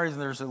 for some reason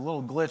there's a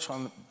little glitch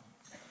on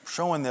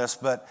showing this,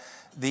 but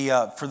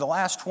for the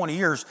last 20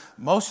 years,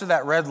 most of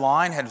that red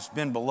line has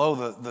been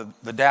below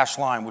the dashed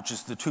line, which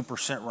is the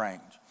 2%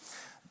 range.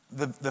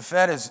 The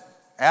Fed is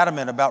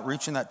adamant about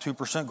reaching that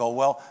 2% goal.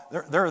 Well,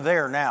 they're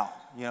there now.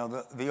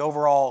 The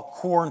overall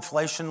core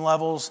inflation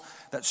levels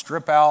that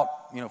strip out,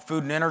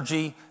 food and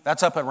energy,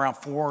 that's up at around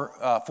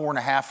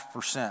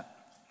 4.5%.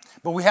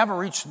 But we haven't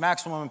reached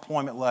maximum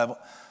employment level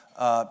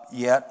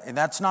yet, and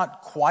that's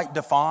not quite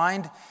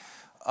defined.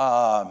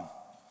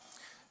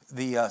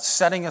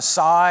 Setting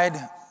aside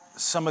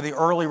some of the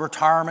early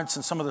retirements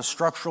and some of the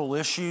structural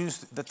issues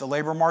that the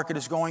labor market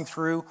is going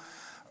through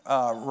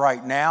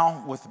right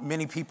now, with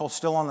many people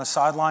still on the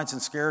sidelines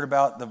and scared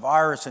about the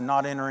virus and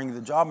not entering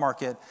the job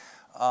market,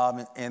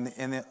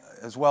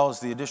 as well as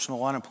the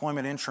additional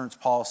unemployment insurance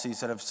policies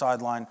that have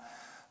sidelined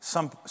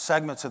some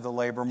segments of the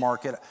labor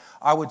market,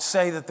 I would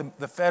say that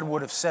the Fed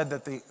would have said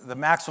that the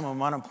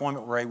maximum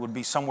unemployment rate would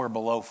be somewhere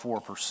below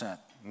 4%,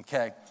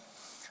 okay?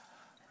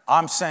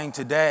 I'm saying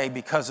today,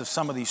 because of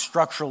some of these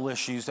structural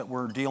issues that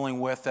we're dealing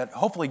with that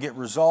hopefully get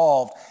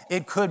resolved,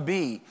 it could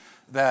be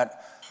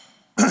that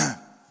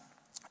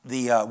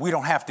we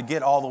don't have to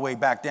get all the way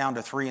back down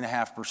to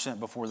 3.5%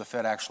 before the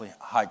Fed actually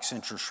hikes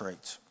interest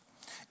rates.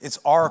 It's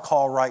our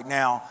call right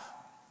now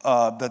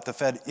that the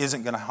Fed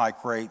isn't going to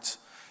hike rates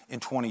in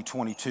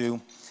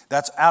 2022.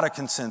 That's out of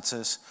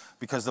consensus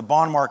because the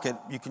bond market,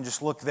 you can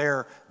just look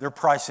there, they're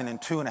pricing in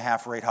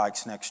 2.5 rate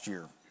hikes next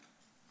year.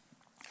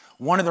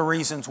 One of the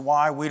reasons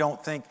why we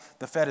don't think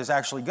the Fed is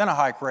actually going to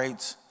hike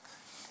rates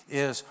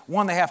is,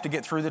 one, they have to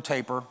get through the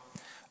taper,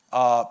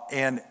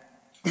 and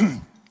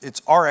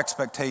it's our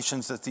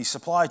expectations that the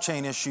supply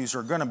chain issues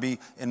are going to be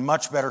in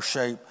much better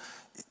shape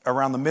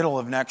around the middle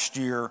of next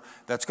year.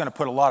 That's going to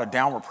put a lot of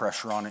downward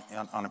pressure on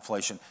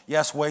inflation.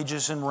 Yes,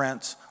 wages and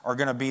rents are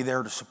going to be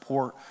there to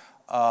support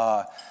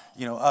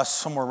us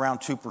somewhere around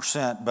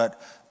 2%,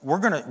 but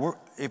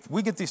if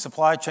we get these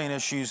supply chain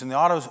issues and the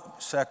auto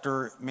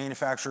sector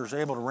manufacturers are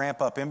able to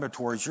ramp up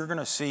inventories, you're going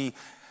to see,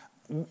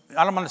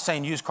 I'm not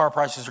saying used car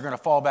prices are going to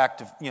fall back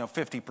to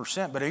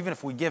 50%, but even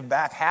if we give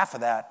back half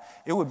of that,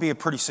 it would be a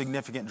pretty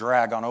significant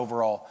drag on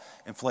overall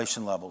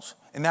inflation levels.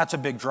 And that's a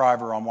big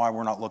driver on why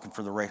we're not looking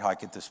for the rate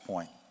hike at this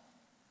point.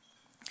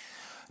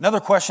 Another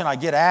question I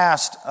get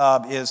asked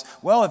is,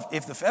 well,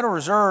 if the Federal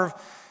Reserve,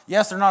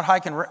 yes, they're not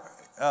hiking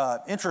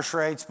interest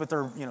rates, but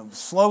they're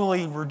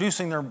slowly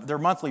reducing their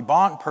monthly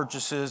bond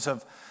purchases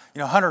of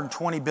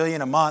 $120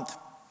 billion a month.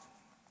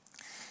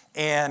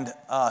 And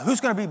who's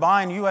going to be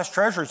buying U.S.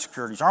 Treasury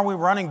securities? Aren't we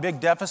running big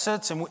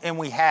deficits? And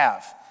we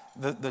have.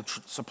 The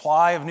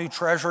supply of new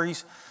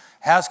treasuries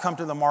has come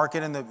to the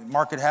market, and the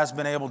market has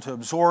been able to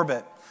absorb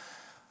it.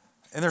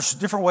 And there's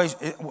different ways.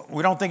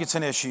 We don't think it's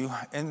an issue.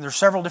 And there's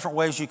several different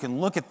ways you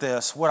can look at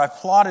this. What I've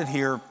plotted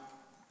here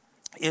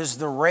is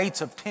the rates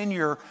of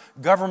 10-year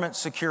government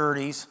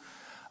securities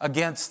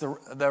against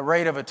the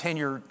rate of a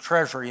 10-year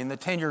treasury. And the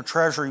 10-year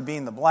treasury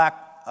being the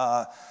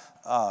the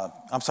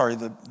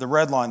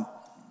red line,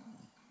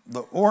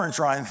 the orange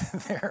line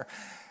there,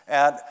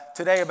 at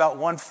today about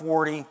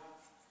 140.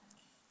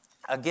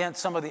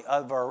 against some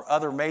of our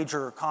other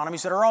major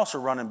economies that are also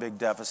running big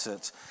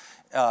deficits.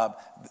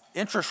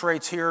 Interest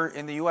rates here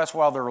in the U.S.,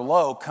 while they're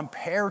low,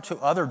 compared to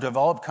other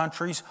developed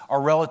countries,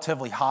 are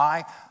relatively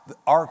high.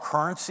 Our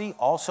currency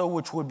also,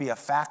 which would be a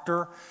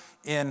factor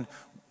in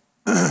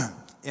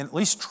at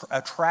least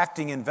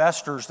attracting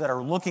investors that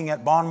are looking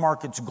at bond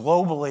markets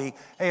globally.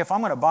 Hey, if I'm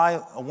going to buy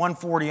a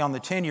 140 on the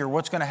 10-year,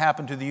 what's going to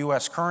happen to the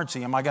U.S.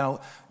 currency? Am I going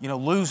to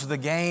lose the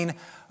gain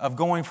of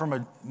going from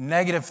a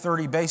negative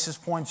 30 basis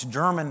points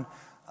German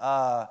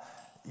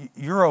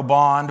Euro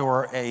bond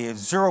or a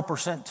 0%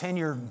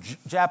 10-year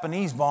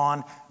Japanese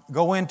bond,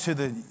 go into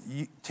the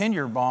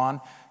 10-year bond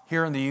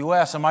here in the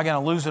U.S.? Am I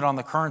going to lose it on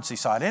the currency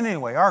side? And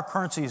anyway, our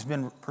currency has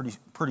been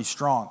pretty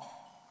strong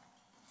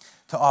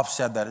to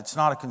offset that. It's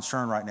not a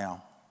concern right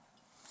now.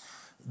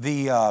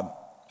 The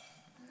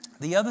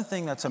other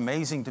thing that's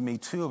amazing to me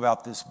too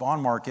about this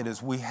bond market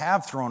is we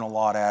have thrown a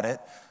lot at it.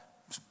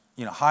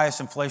 Highest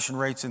inflation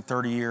rates in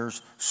 30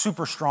 years,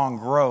 super strong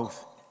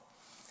growth,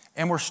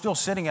 and we're still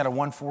sitting at a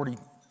 140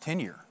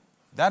 10-year.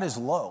 That is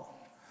low.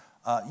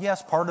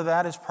 Yes, part of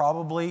that is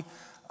probably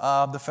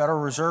the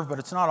Federal Reserve, but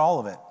it's not all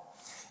of it.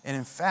 And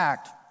in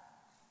fact,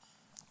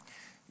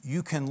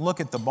 you can look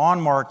at the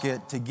bond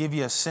market to give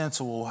you a sense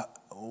of, well,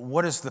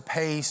 what is the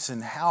pace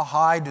and how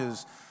high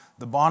does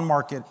the bond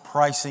market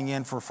pricing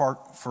in for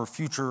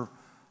future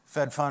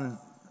Fed fund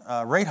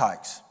rate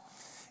hikes?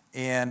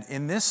 And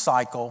in this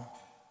cycle,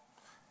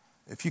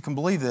 if you can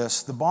believe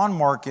this, the bond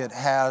market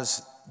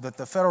has that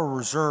the Federal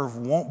Reserve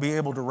won't be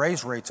able to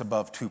raise rates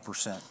above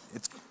 2%.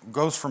 It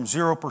goes from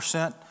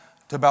 0%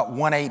 to about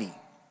 180.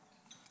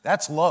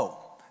 That's low.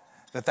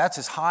 That's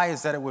as high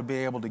as that it would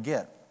be able to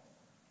get.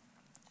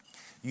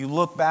 You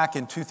look back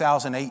in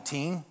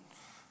 2018,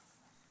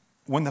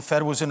 when the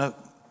Fed was in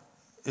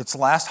its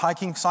last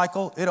hiking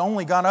cycle, it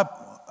only got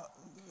up,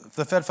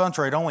 the Fed funds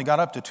rate only got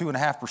up to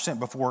 2.5%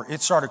 before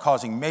it started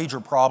causing major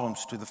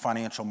problems to the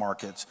financial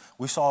markets.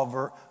 We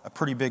saw a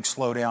pretty big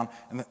slowdown,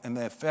 and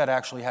the Fed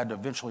actually had to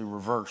eventually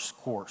reverse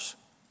course.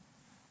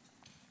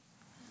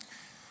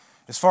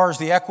 As far as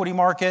the equity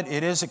market,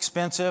 it is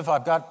expensive.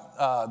 I've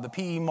got the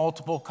PE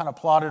multiple kind of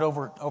plotted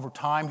over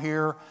time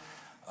here.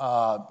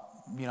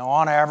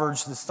 On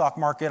average, the stock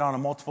market on a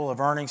multiple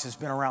of earnings has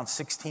been around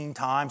 16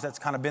 times. That's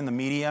kind of been the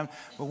median,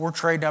 but we're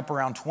trading up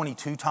around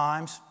 22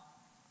 times.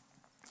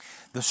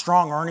 The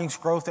strong earnings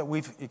growth that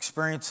we've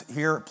experienced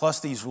here, plus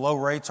these low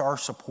rates, are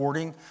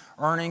supporting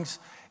earnings,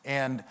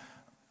 and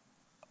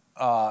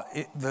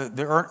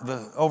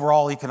the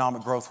overall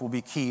economic growth will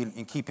be key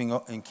in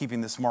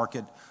keeping this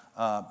market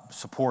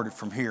supported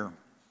from here.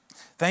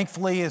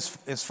 Thankfully,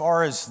 as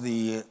far as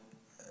the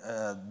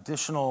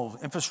additional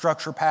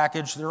infrastructure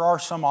package, there are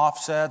some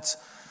offsets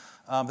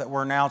that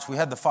were announced. We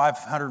had the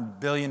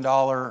 $500 billion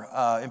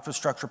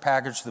infrastructure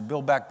package. The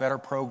Build Back Better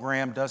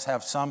program does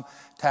have some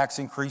tax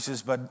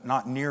increases, but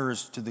not near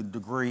as to the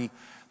degree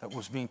that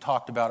was being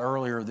talked about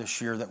earlier this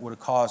year that would have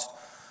caused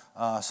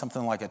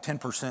something like a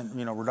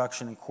 10%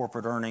 reduction in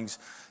corporate earnings.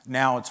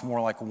 Now it's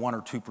more like a 1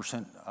 or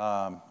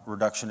 2%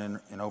 reduction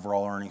in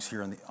overall earnings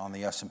here on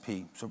the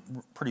S&P, so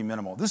pretty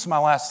minimal. This is my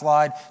last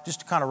slide,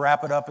 just to kind of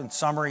wrap it up in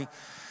summary.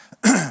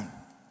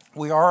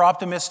 We are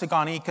optimistic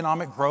on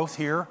economic growth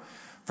here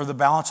for the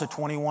balance of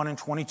 21 and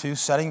 22,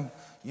 setting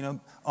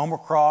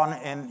Omicron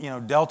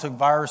and Delta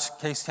virus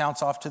case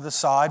counts off to the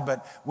side,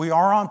 but we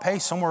are on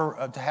pace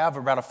somewhere to have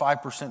about a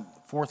 5%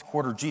 fourth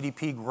quarter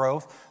GDP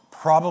growth.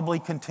 Probably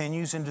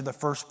continues into the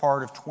first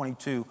part of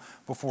 22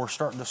 before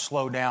starting to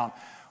slow down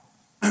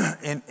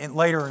in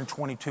later in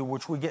 22,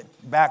 which we get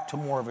back to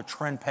more of a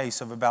trend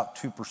pace of about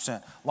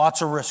 2%.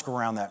 Lots of risk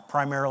around that,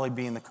 primarily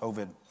being the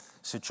COVID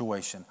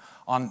situation.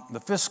 On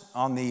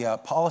the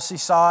policy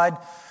side,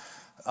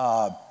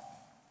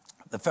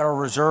 the Federal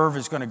Reserve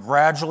is going to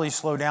gradually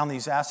slow down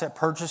these asset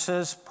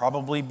purchases,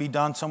 probably be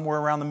done somewhere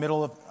around the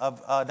middle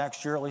of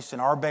next year, at least in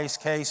our base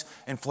case.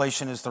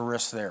 Inflation is the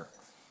risk there.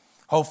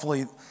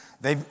 Hopefully,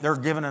 they're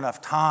given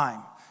enough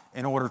time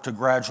in order to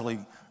gradually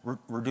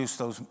reduce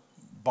those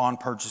bond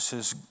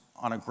purchases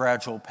on a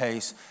gradual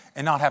pace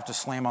and not have to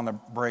slam on the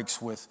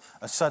brakes with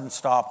a sudden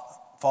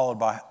stop followed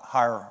by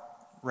higher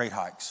rate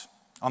hikes.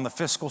 On the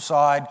fiscal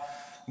side,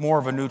 more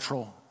of a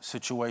neutral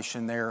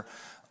situation there.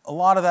 A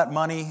lot of that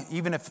money,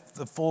 even if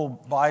the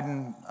full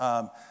Biden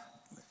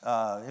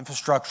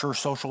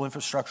social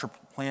infrastructure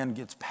plan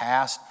gets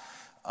passed,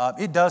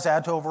 it does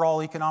add to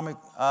overall economic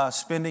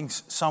spending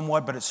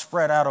somewhat, but it's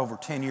spread out over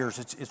 10 years.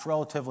 It's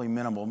relatively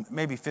minimal,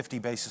 maybe 50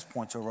 basis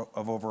points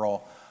of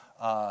overall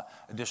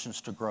additions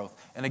to growth.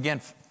 And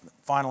again,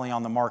 finally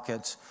on the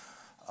markets,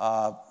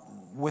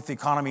 with the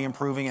economy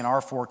improving in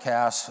our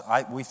forecasts,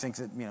 we think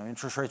that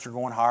interest rates are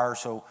going higher,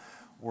 so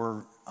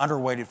we're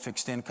underweighted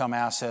fixed income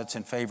assets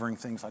and favoring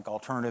things like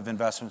alternative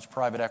investments,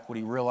 private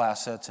equity, real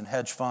assets, and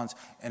hedge funds,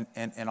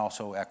 and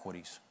also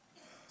equities.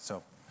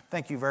 So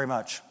thank you very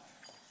much.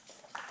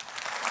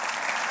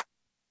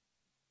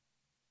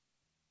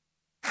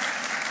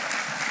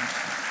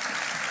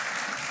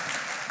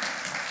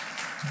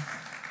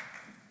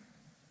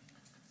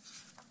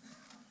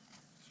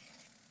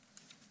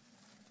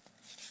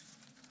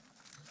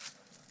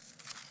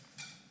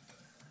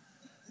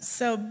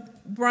 So,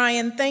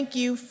 Brian, thank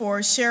you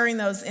for sharing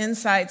those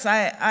insights.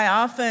 I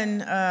often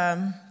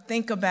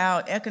think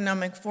about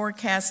economic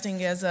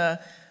forecasting as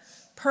a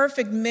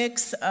perfect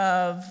mix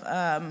of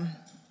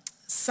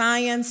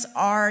science,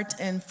 art,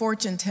 and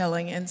fortune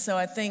telling. And so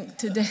I think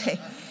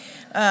today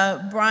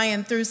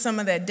Brian threw some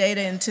of that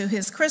data into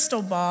his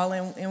crystal ball,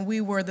 and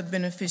we were the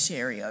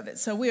beneficiary of it.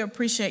 So we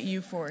appreciate you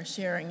for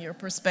sharing your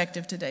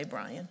perspective today,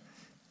 Brian.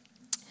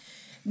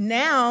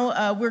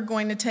 Now we're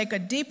going to take a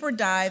deeper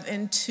dive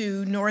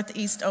into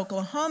Northeast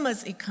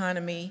Oklahoma's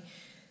economy,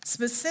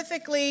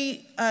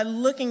 specifically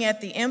looking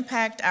at the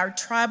impact our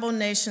tribal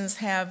nations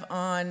have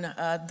on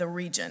the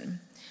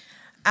region.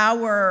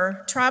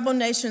 Our tribal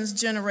nations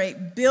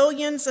generate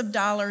billions of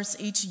dollars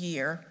each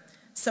year,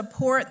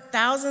 support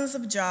thousands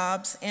of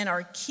jobs, and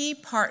are key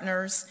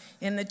partners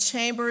in the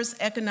Chamber's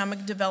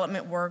economic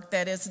development work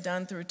that is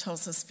done through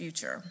Tulsa's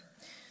Future.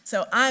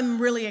 So I'm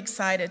really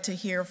excited to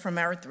hear from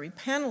our three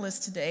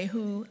panelists today,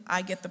 who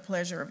I get the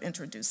pleasure of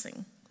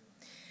introducing.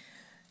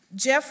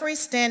 Jeffrey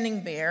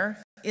Standing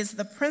Bear is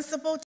the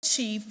principal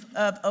chief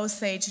of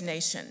Osage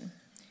Nation.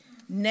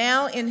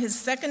 Now in his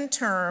second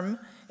term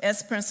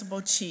as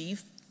principal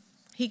chief,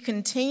 he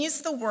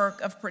continues the work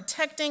of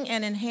protecting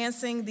and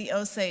enhancing the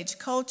Osage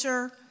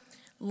culture,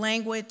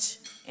 language,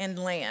 and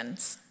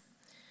lands.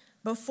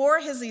 Before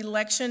his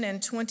election in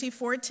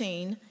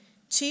 2014,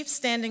 Chief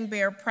Standing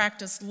Bear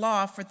practiced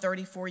law for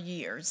 34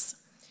 years.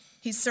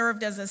 He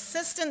served as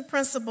assistant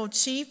principal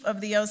chief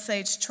of the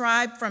Osage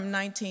tribe from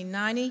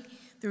 1990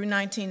 through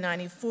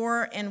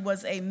 1994 and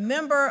was a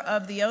member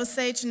of the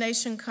Osage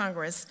Nation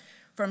Congress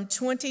from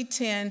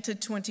 2010 to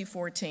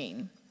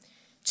 2014.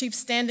 Chief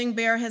Standing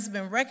Bear has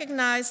been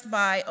recognized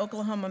by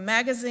Oklahoma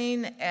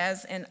Magazine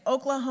as an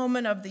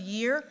Oklahoman of the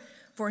Year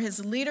for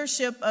his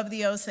leadership of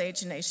the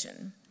Osage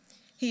Nation.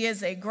 He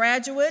is a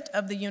graduate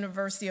of the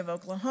University of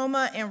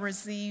Oklahoma and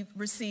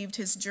received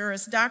his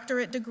Juris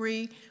Doctorate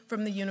degree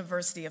from the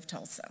University of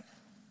Tulsa.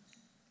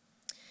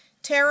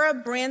 Tara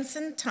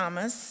Branson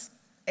Thomas,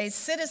 a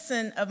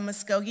citizen of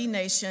Muskogee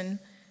Nation,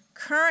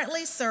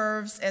 currently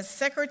serves as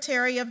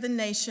Secretary of the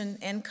Nation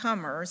and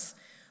Commerce,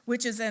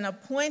 which is an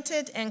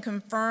appointed and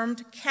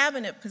confirmed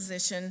cabinet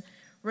position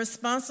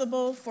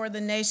responsible for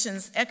the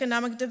nation's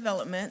economic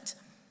development,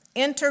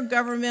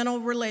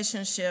 intergovernmental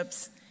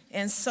relationships,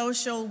 and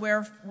social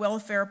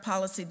welfare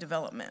policy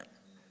development.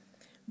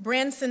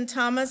 Branson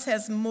Thomas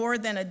has more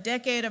than a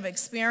decade of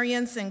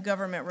experience in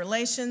government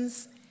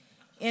relations,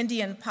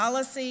 Indian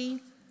policy,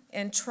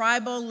 and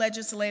tribal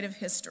legislative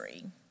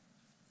history.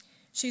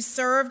 She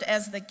served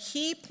as the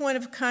key point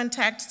of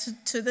contact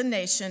to the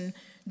nation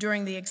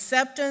during the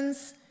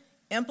acceptance,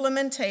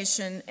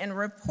 implementation, and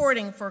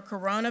reporting for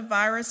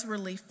coronavirus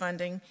relief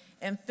funding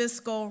and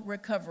fiscal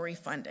recovery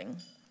funding.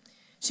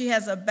 She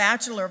has a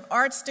Bachelor of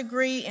Arts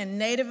degree in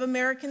Native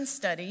American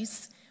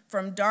Studies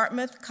from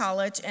Dartmouth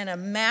College and a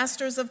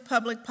Master's of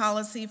Public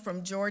Policy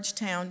from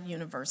Georgetown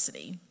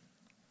University.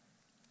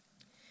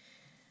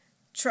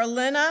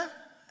 Trelina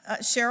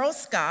Cheryl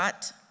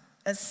Scott,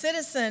 a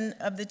citizen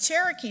of the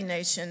Cherokee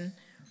Nation,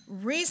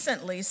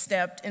 recently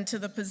stepped into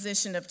the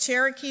position of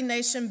Cherokee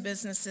Nation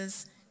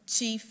Business's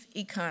chief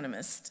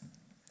economist.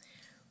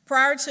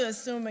 Prior to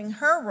assuming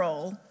her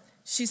role,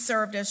 she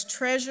served as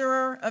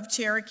treasurer of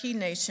Cherokee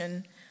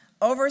Nation,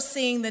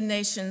 overseeing the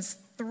nation's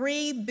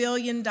 $3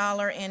 billion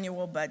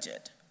annual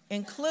budget,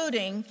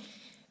 including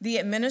the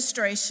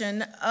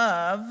administration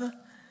of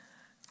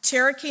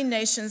Cherokee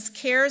Nation's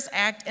CARES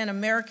Act and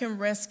American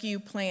Rescue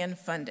Plan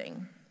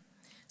funding.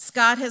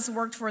 Scott has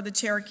worked for the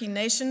Cherokee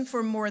Nation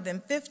for more than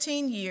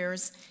 15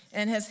 years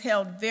and has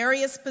held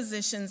various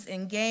positions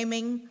in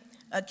gaming,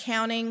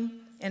 accounting,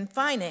 and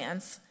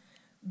finance,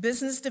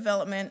 business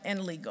development,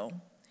 and legal.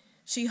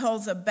 She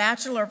holds a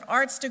Bachelor of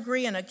Arts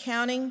degree in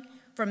accounting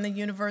from the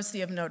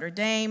University of Notre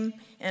Dame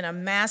and a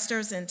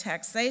Master's in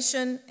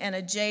taxation and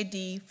a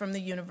JD from the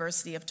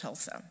University of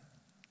Tulsa.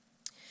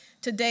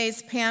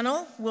 Today's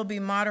panel will be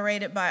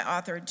moderated by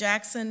Arthur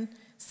Jackson,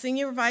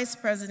 Senior Vice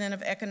President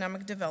of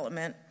Economic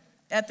Development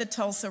at the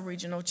Tulsa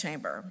Regional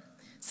Chamber.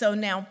 So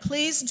now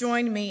please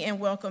join me in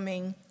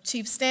welcoming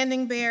Chief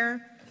Standing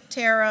Bear,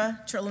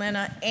 Tara,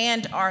 Trelina,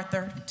 and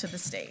Arthur to the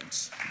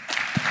stage.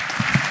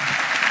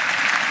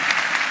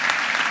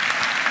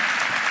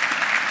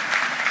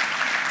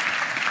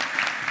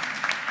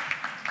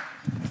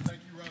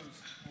 Thank you, Rose.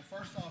 Well,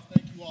 first off,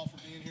 thank you all for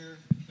being here.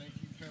 Thank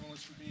you,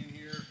 panelists, for being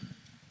here.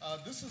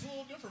 This is a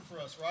little different for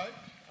us, right?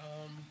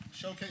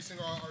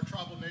 Showcasing our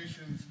tribal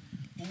nations.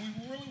 What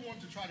we really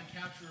want to try to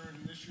capture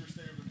in this year's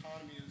State of the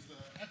Economy is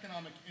the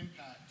economic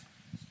impact.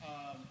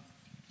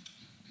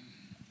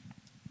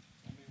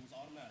 It was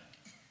automatic.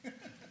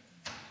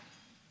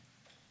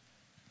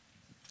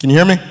 Can you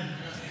hear me?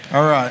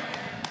 All right.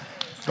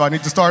 Do I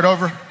need to start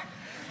over?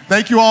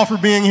 Thank you all for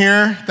being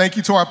here. Thank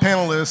you to our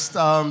panelists.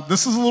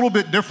 This is a little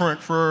bit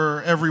different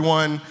for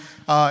everyone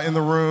in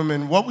the room,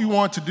 and what we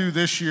want to do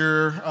this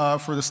year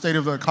for the State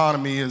of the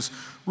Economy is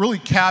really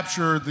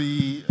capture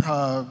the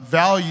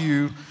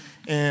value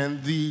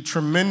and the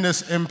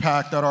tremendous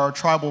impact that our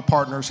tribal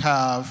partners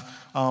have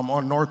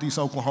on Northeast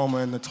Oklahoma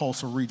and the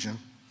Tulsa region.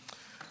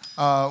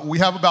 We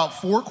have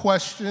about 4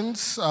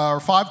 questions, or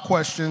 5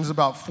 questions,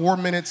 about 4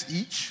 minutes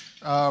each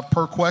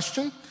per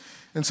question.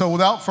 And so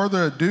without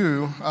further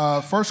ado,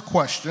 first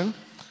question.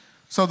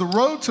 So the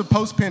road to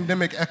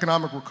post-pandemic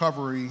economic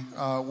recovery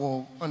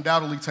will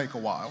undoubtedly take a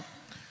while.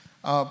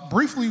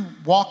 Briefly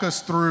walk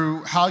us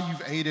through how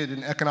you've aided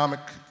in economic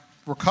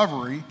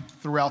recovery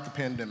throughout the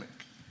pandemic.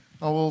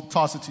 We'll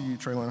toss it to you,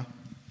 Traylana.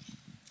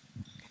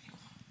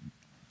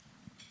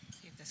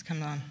 See if this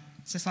comes on.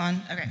 Is this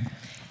on? Okay.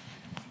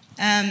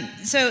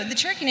 So the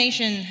Cherokee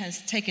Nation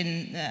has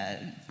taken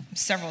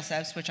several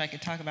steps, which I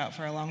could talk about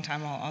for a long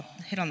time. I'll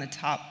hit on the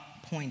top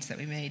points that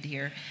we made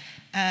here.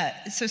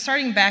 So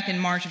starting back in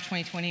March of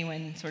 2020,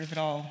 when sort of it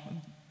all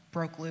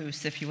broke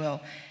loose, if you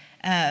will,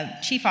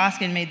 Chief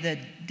Oskin made the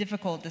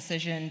difficult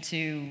decision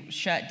to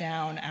shut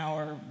down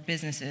our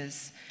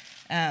businesses.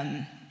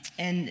 And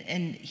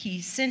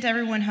he sent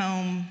everyone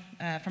home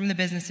from the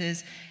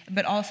businesses,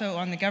 but also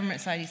on the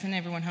government side, he sent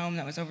everyone home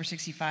that was over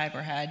 65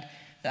 or had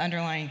the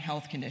underlying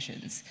health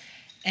conditions.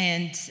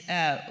 And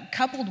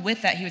coupled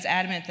with that, he was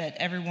adamant that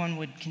everyone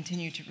would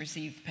continue to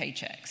receive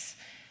paychecks.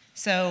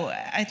 So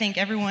I think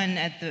everyone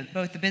at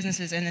both the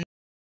businesses and the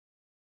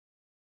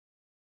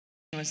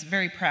was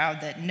very proud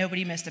that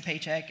nobody missed a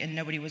paycheck and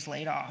nobody was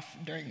laid off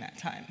during that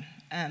time.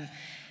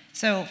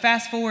 So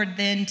fast forward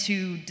then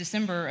to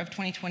December of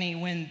 2020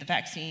 when the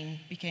vaccine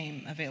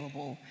became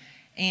available.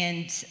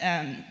 And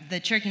the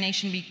Cherokee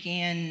Nation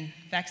began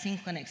vaccine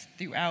clinics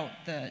throughout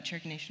the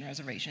Cherokee Nation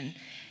Reservation.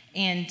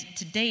 And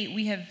to date,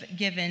 we have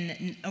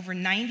given over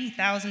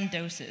 90,000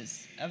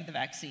 doses of the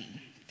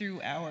vaccine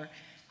through our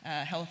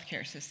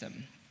healthcare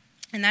system.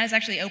 And that is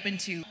actually open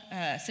to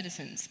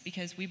citizens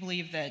because we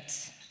believe that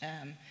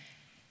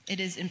it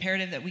is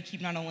imperative that we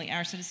keep not only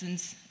our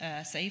citizens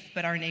safe,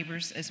 but our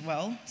neighbors as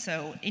well.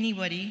 So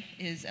anybody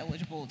is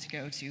eligible to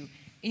go to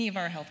any of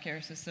our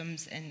healthcare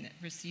systems and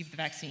receive the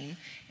vaccine,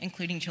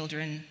 including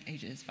children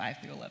ages 5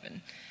 through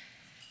 11.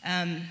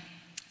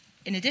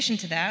 In addition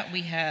to that,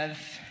 we have,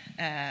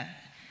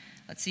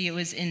 it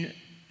was in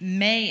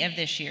May of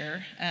this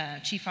year,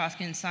 Chief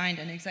Hoskin signed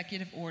an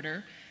executive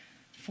order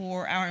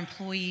for our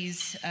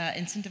employees,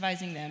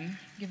 incentivizing them,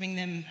 giving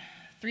them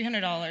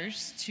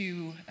 $300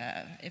 to,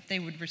 if they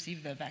would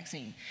receive the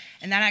vaccine.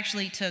 And that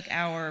actually took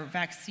our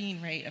vaccine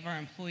rate of our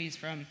employees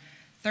from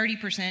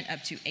 30%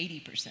 up to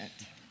 80%.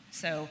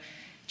 So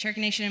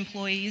Cherokee Nation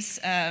employees,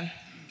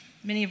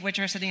 many of which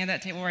are sitting at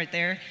that table right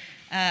there,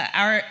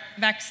 our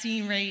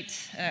vaccination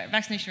rate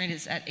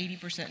is at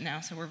 80%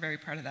 now, so we're very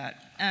proud of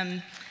that.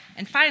 And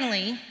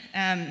finally,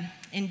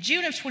 in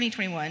June of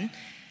 2021,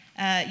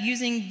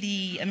 using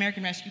the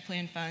American Rescue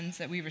Plan funds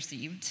that we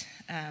received,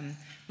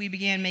 we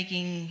began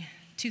making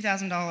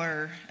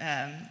 $2,000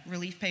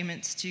 relief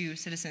payments to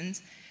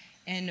citizens.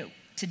 And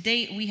to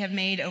date, we have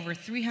made over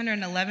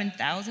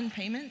 311,000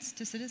 payments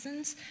to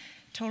citizens,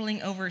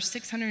 totaling over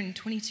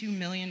 $622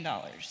 million.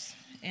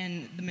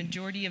 And the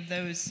majority of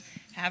those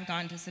have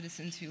gone to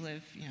citizens who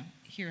live,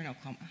 here in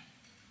Oklahoma.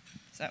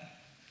 So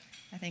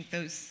I think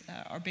those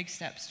are big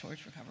steps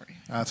towards recovery.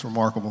 That's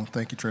remarkable.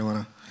 Thank you,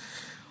 Traylana.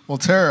 Well,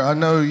 Tara, I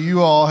know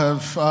you all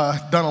have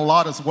done a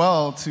lot as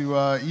well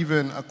to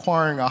even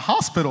acquiring a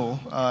hospital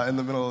in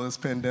the middle of this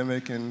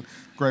pandemic, and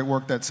great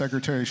work that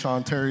Secretary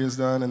Sean Terry has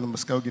done in the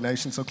Muskogee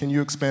Nation. So can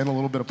you expand a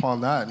little bit upon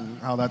that and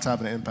how that's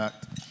having an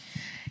impact?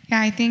 Yeah,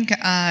 I think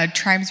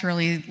tribes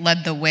really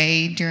led the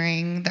way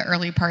during the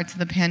early parts of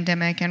the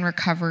pandemic and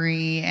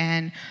recovery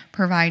and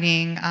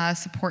providing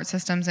support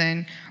systems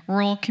in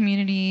rural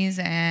communities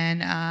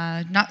and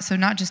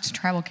not just to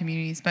tribal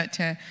communities, but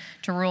to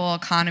rural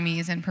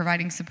economies and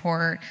providing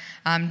support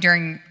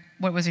during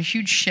what was a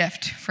huge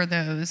shift for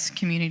those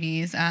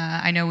communities.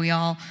 I know we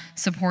all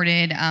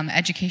supported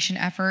education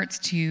efforts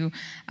to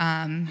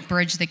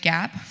bridge the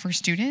gap for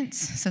students.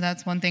 So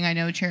that's one thing I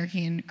know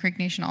Cherokee and Creek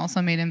Nation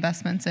also made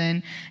investments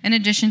in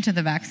addition to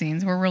the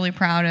vaccines. We're really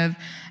proud of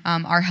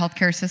our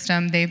healthcare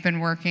system. They've been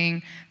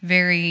working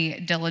very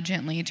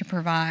diligently to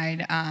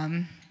provide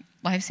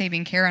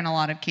life-saving care in a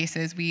lot of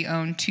cases. We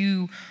own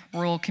 2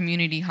 rural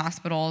community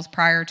hospitals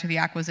prior to the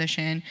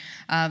acquisition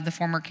of the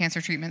former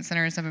Cancer Treatment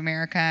Centers of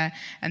America,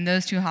 and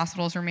those 2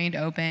 hospitals remained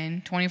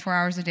open 24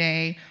 hours a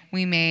day.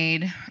 We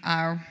made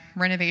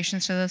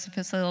renovations to those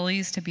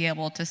facilities to be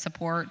able to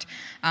support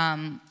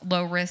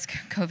low-risk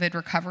COVID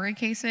recovery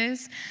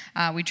cases.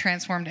 We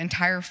transformed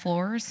entire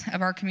floors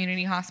of our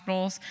community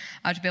hospitals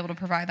to be able to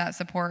provide that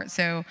support.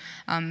 So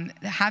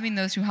having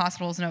those 2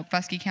 hospitals in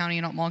Okfuskee County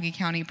and Okmulgee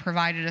County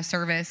provided a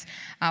service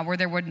where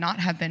there would not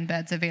have been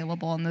beds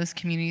available in those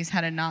communities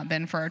had it not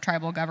been for our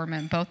tribal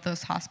government. Both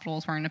those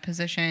hospitals were in a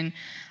position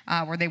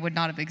where they would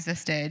not have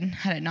existed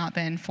had it not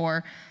been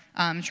for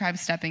Tribe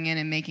stepping in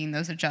and making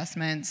those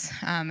adjustments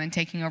and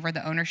taking over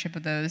the ownership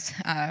of those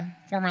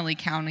formerly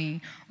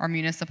county or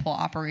municipal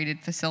operated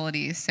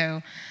facilities.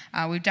 So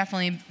we've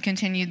definitely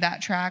continued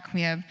that track.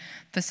 We have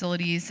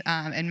facilities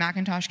in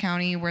McIntosh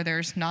County where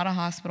there's not a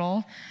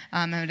hospital,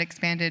 and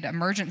expanded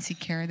emergency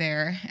care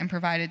there and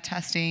provided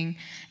testing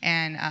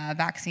and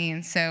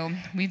vaccines. So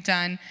we've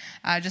done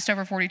just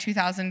over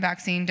 42,000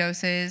 vaccine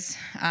doses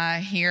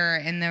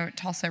here in the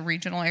Tulsa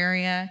regional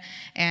area,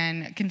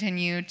 and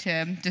continue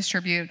to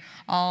distribute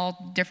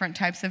all different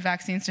types of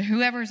vaccines to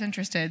whoever's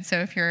interested. So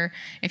if you're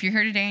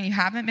here today and you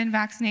haven't been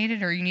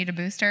vaccinated or you need a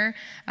booster,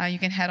 you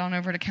can head on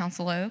over to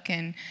Council Oak,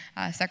 and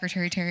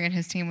Secretary Terry and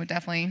his team would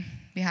definitely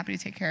be happy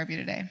to take care of you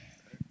today.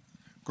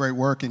 Great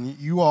work, and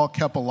you all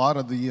kept a lot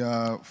of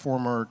the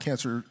former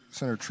Cancer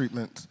Center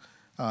treatment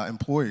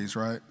employees,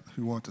 right,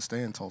 who want to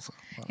stay in Tulsa.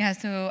 Wow. Yeah,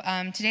 so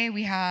today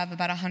we have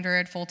about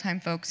 100 full-time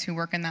folks who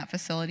work in that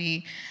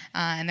facility,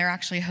 and they're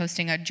actually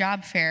hosting a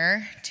job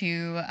fair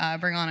to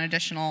bring on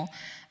additional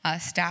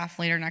staff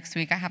later next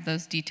week. I have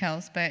those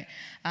details, but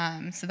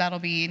so that'll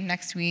be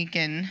next week,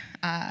 and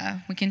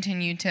we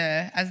continue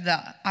to, as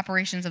the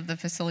operations of the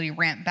facility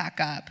ramp back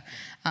up,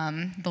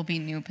 there'll be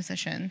new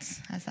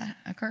positions as that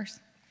occurs.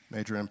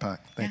 Major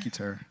impact. Thank you,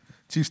 Tara.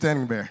 Chief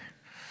Standing Bear.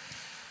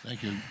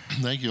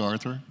 Thank you,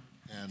 Arthur,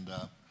 and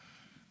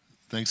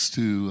thanks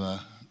to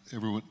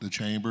everyone, the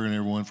chamber, and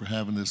everyone for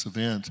having this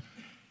event.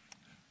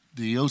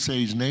 The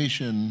Osage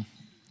Nation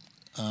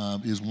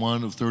is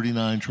one of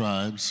 39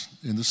 tribes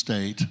in the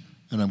state,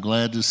 and I'm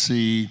glad to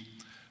see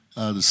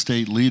the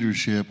state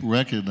leadership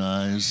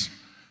recognize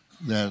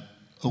that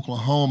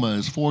Oklahoma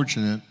is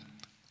fortunate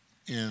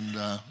in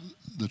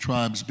the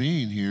tribes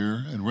being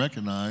here and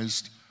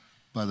recognized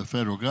by the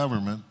federal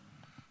government,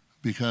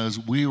 because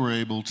we were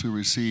able to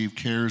receive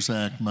CARES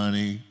Act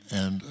money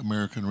and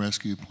American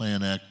Rescue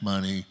Plan Act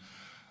money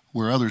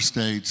where other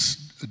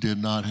states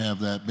did not have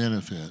that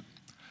benefit.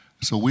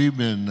 So we've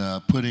been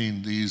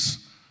putting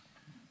these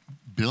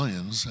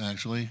billions,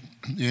 actually,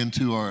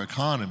 into our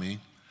economy,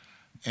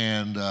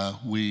 and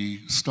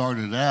we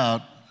started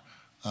out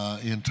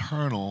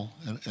internal,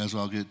 as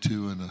I'll get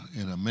to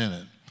in a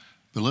minute.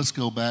 But let's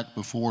go back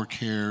before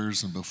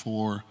CARES and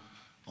before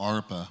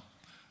ARPA.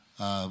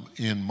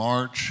 In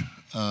March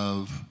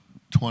of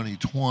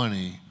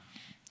 2020,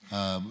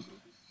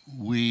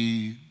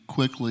 we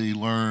quickly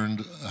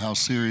learned how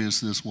serious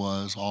this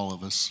was, all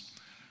of us,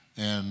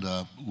 and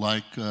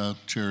like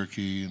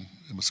Cherokee and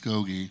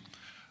Muskogee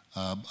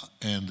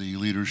and the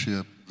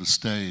leadership of the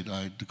state,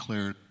 I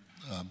declared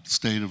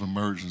state of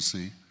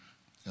emergency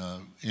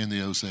in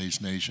the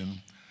Osage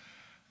Nation.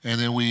 And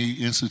then we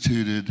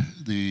instituted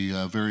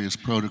the various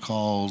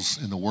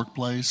protocols in the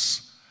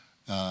workplace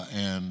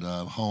and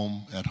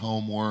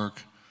home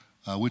work,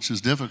 which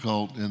is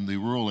difficult in the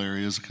rural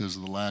areas because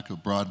of the lack of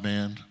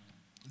broadband.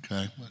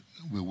 Okay,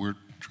 we're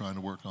trying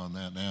to work on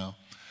that now.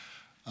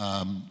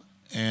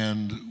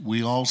 And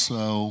we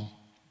also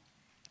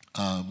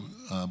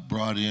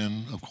brought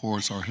in, of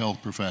course, our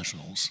health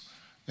professionals.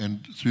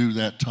 And through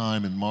that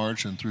time in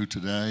March and through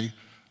today,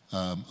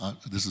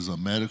 this is a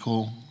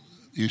medical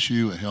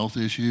issue, a health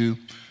issue,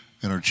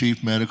 and our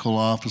chief medical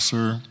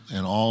officer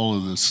and all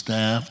of the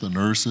staff, the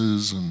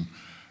nurses, and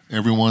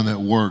everyone that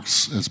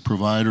works as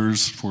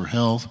providers for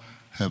health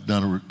have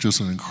done just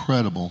an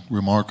incredible,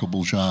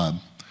 remarkable job.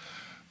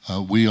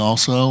 We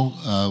also,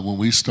 when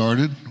we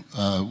started,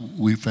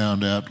 we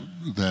found out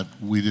that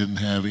we didn't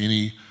have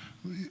any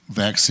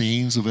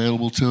vaccines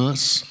available to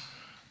us.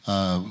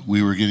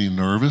 We were getting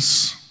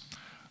nervous,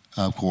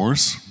 of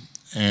course,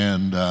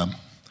 and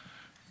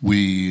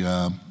we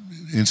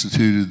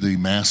instituted the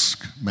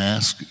mask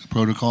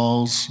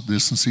protocols,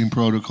 distancing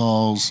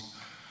protocols,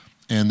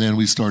 and then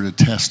we started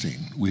testing.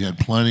 We had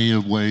plenty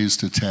of ways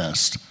to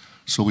test,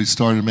 so we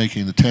started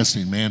making the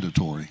testing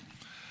mandatory.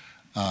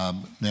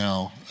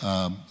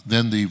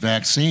 Then the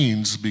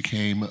vaccines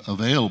became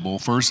available.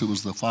 First it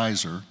was the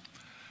Pfizer,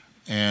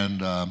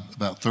 and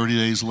about 30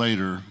 days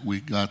later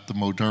we got the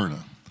Moderna.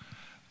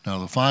 Now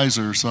the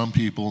Pfizer, some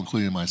people,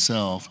 including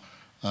myself,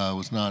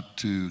 was not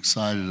too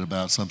excited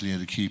about something you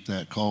had to keep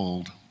that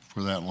cold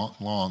for that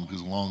long,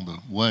 because along the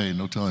way,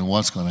 no telling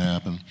what's going to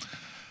happen.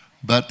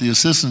 But the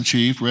assistant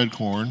chief,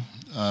 Redcorn,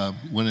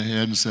 went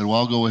ahead and said, well,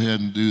 I'll go ahead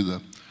and do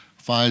the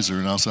Pfizer,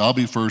 and I'll say, I'll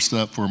be first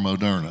up for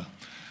Moderna.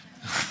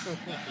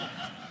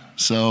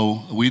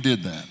 So we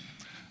did that.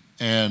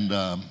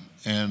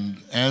 And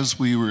as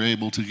we were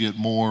able to get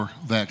more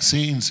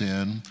vaccines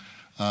in,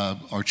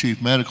 our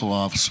chief medical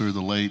officer, the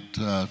late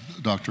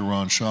Dr.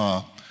 Ron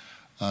Shaw,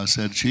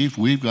 said, Chief,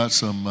 we've got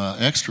some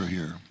extra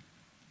here.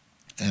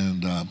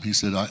 And he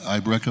said, I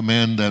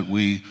recommend that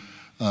we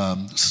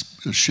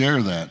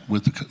share that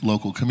with the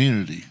local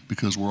community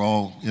because we're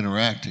all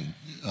interacting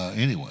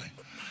anyway.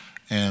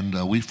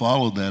 And we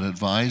followed that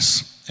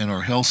advice, and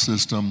our health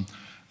system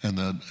and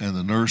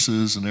the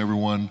nurses and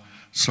everyone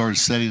started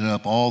setting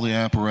up all the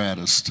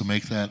apparatus to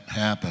make that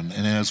happen.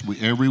 And as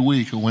every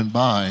week it went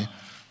by,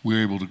 we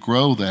were able to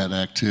grow that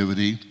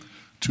activity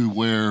to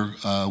where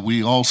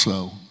we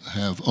also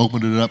have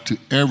opened it up to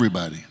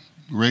everybody,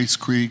 race,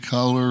 creed,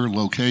 color,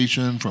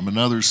 location, from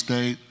another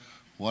state,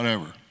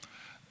 whatever.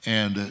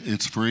 And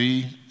it's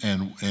free,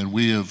 and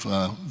we have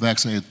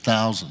vaccinated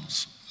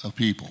thousands of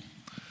people.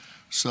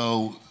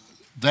 So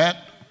that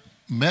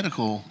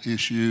medical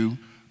issue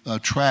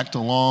tracked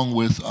along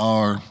with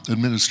our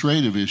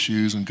administrative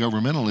issues and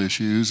governmental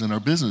issues and our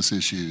business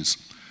issues.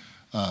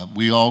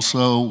 We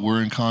also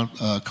were in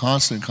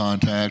constant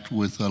contact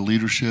with the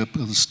leadership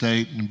of the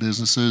state and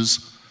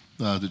businesses,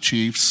 the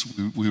chiefs.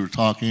 We were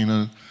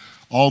talking,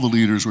 all the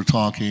leaders were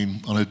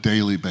talking on a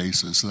daily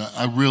basis. And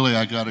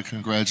I got to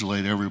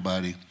congratulate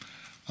everybody.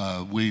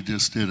 Everyone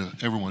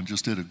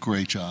just did a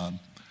great job.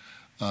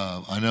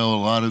 I know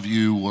a lot of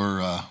you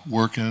were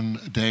working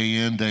day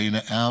in, day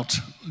out,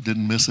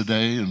 didn't miss a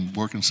day, and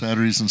working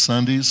Saturdays and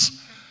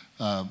Sundays.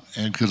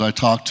 And because I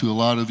talked to a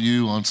lot of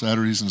you on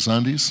Saturdays and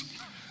Sundays,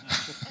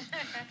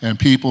 and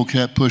people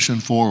kept pushing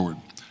forward.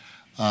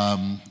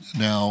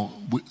 Now,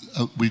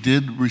 we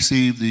did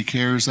receive the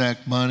CARES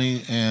Act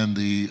money and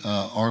the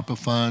ARPA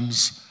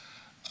funds,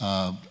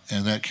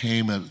 and that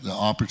came at the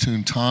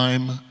opportune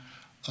time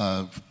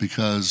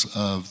because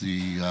of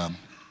the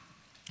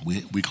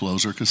we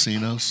closed our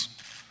casinos.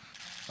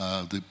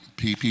 The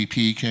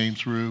PPP came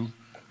through.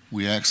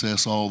 We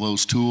accessed all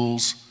those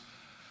tools.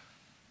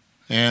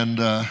 And,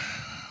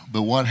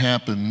 but what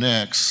happened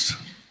next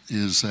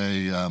is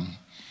a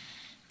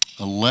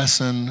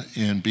lesson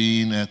in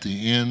being at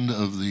the end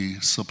of the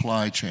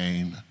supply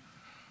chain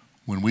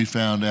when we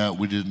found out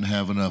we didn't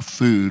have enough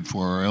food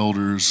for our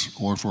elders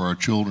or for our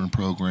children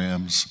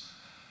programs.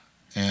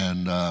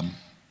 And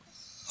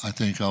I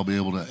think I'll be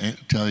able to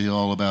tell you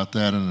all about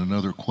that in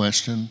another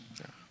question,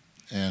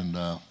 and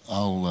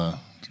I'll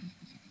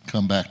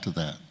come back to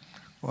that.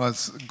 Well,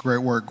 that's great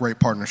work, great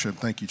partnership.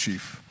 Thank you,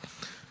 Chief.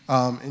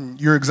 And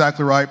you're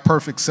exactly right,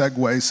 perfect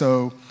segue.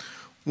 So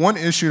one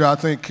issue that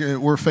I think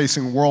we're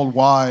facing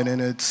worldwide,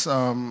 and it's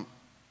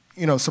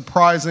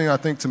surprising, I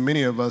think, to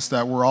many of us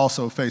that we're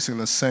also facing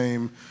the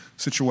same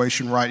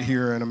situation right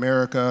here in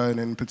America, and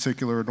in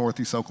particular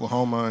Northeast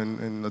Oklahoma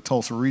and the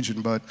Tulsa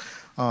region, but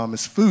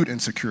it's food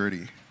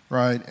insecurity.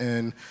 Right,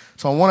 and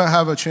so I want to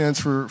have a chance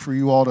for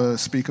you all to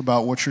speak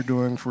about what you're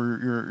doing for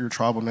your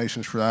tribal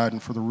nations for that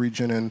and for the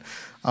region. And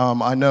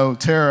I know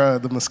Tara,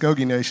 the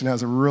Muskogee Nation,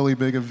 has a really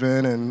big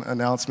event and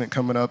announcement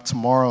coming up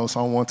tomorrow,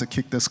 so I want to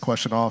kick this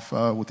question off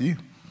with you.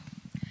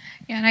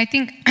 Yeah, and I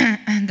think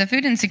the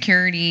food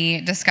insecurity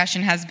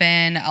discussion has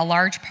been a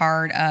large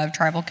part of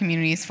tribal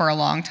communities for a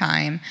long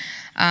time.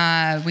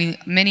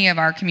 Many of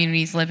our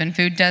communities live in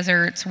food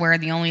deserts where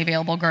the only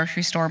available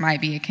grocery store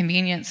might be a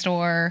convenience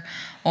store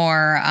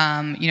or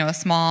a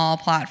small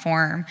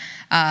platform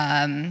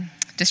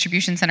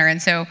distribution center.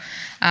 And so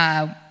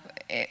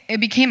it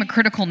became a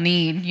critical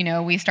need.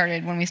 When we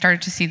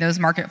started to see those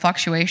market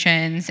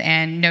fluctuations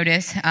and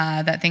notice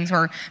that things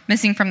were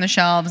missing from the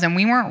shelves, and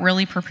we weren't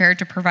really prepared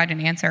to provide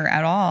an answer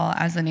at all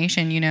as a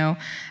nation.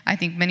 I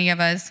think many of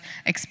us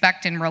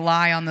expect and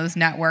rely on those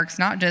networks,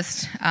 not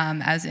just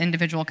as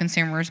individual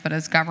consumers, but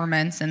as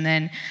governments. And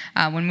then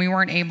when we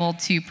weren't able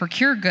to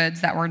procure goods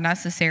that were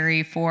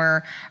necessary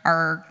for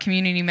our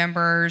community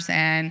members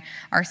and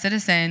our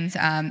citizens,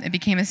 it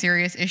became a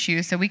serious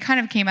issue. So we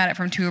kind of came at it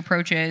from two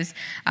approaches.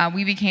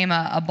 We became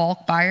a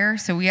bulk buyer,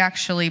 so we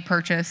actually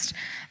purchased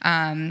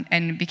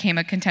and became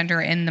a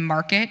contender in the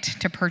market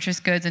to purchase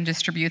goods and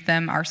distribute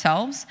them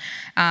ourselves.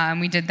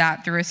 We did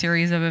that through a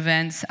series of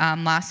events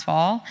last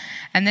fall.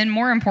 And then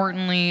more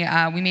importantly,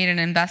 we made an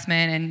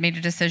investment and made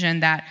a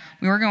decision that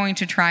we were going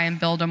to try and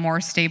build a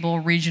more stable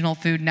regional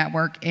food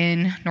network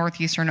in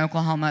northeastern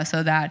Oklahoma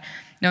so that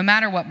no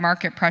matter what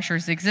market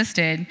pressures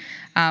existed,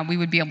 we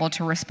would be able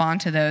to respond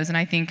to those. And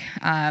I think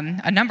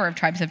a number of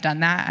tribes have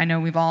done that. I know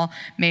we've all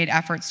made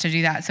efforts to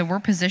do that. So we're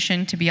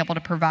positioned to be able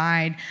to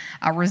provide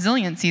a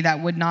resiliency that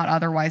would not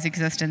otherwise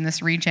exist in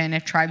this region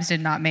if tribes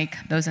did not make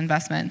those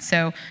investments.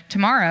 So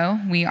tomorrow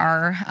we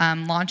are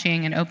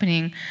launching and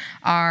opening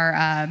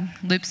our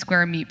Loop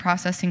Square meat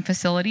processing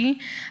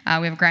facility.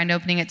 We have a grand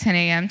opening at 10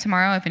 a.m.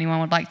 tomorrow. If anyone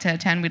would like to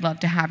attend, we'd love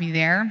to have you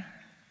there.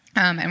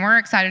 And we're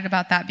excited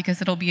about that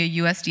because it'll be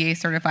a USDA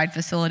certified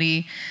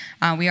facility.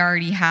 We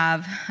already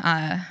have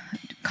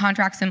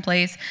contracts in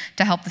place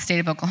to help the state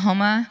of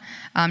Oklahoma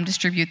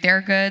distribute their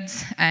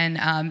goods,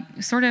 and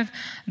sort of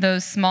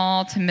those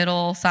small to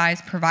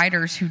middle-sized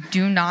providers who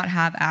do not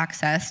have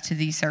access to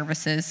these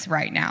services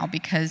right now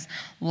because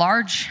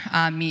large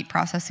meat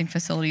processing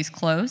facilities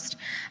closed.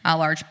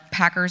 Large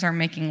packers are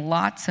making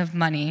lots of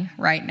money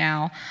right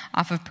now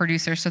off of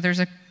producers, so there's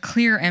a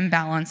clear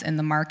imbalance in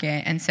the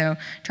market. And so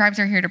tribes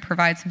are here to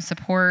provide some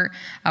support.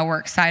 We're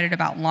excited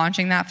about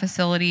launching that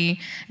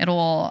facility.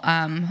 It'll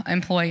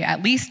employ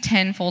at least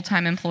 10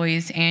 full-time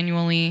employees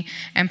annually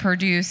and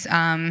produce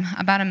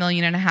about $1.5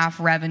 million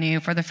revenue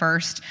for the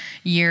first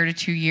year to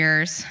 2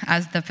 years,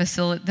 as the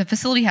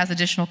facility has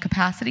additional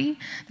capacity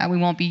that we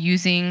won't be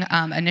using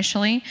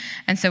initially.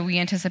 And so we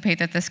anticipate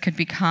that this could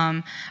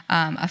become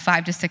a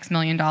 $5 to $6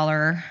 million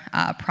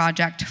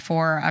project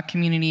for a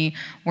community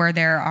where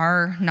there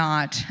are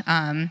not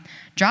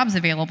jobs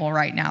available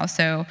right now.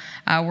 So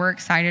we're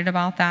excited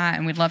about that,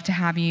 and we'd love to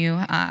have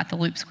you at the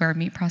Loop Square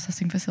meat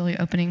processing facility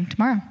opening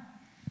tomorrow.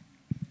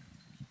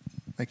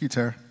 Thank you,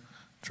 Tara.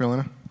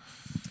 Trilina?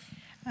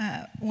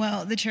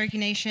 Well, the Cherokee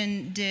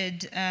Nation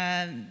did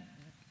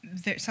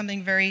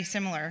something very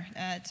similar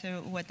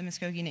to what the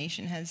Muskogee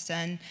Nation has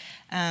done.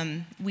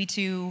 We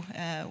too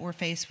were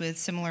faced with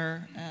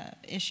similar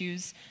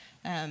issues.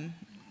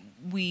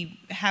 We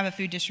have a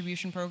food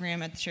distribution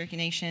program at the Cherokee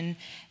Nation,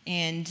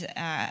 and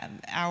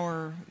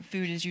our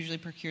food is usually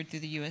procured through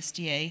the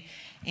USDA,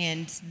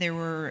 and there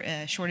were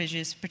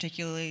shortages,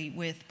 particularly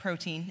with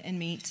protein and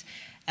meat.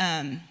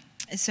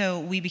 So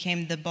we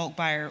became the bulk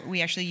buyer.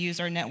 We actually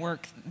used our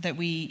network that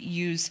we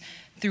use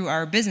through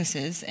our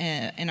businesses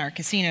and our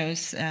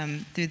casinos,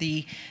 through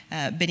the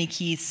Benny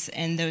Keiths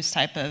and those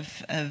type of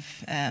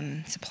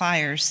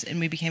suppliers, and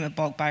we became a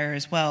bulk buyer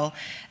as well.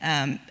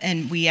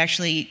 And we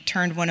actually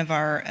turned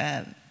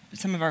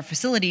some of our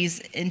facilities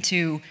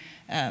into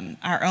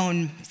our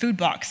own food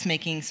box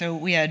making. So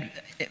we had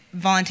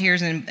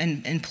volunteers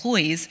and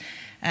employees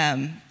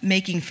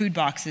making food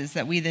boxes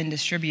that we then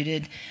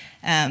distributed.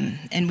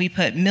 And we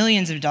put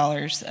millions of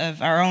dollars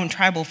of our own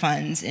tribal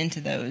funds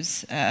into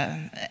those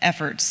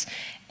efforts.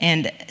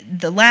 And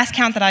the last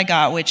count that I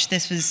got, which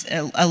this was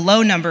a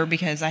low number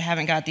because I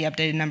haven't got the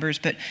updated numbers,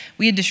 but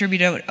we had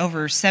distributed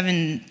over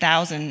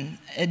 7,000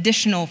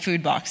 additional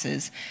food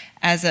boxes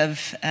as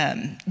of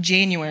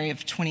January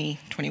of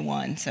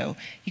 2021. So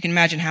you can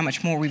imagine how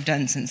much more we've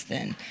done since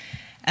then.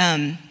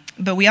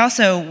 But we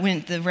also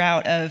went the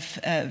route of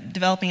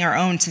developing our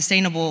own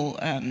sustainable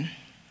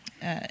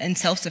and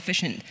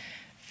self-sufficient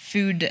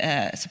food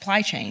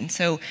supply chain.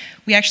 So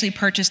we actually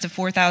purchased a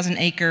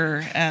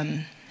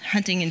 4,000-acre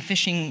hunting and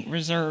fishing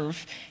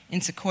reserve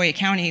in Sequoyah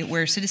County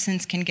where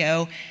citizens can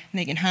go and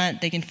they can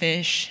hunt, they can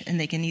fish, and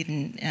they can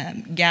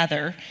even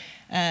gather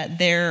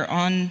there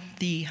on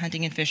the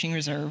hunting and fishing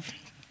reserve.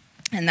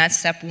 And that's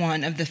step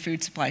one of the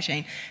food supply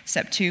chain.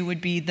 Step two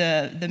would be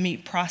the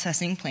meat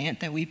processing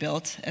plant that we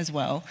built as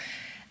well,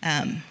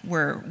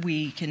 where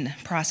we can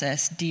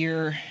process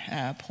deer,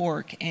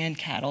 pork, and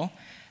cattle.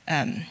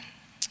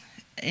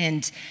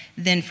 And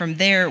then from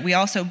there, we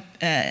also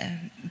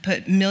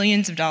put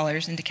millions of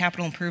dollars into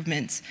capital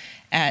improvements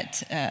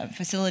at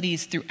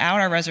facilities throughout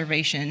our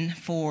reservation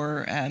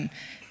for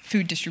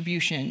food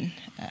distribution.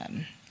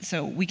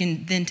 So we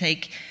can then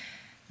take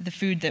the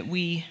food that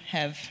we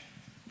have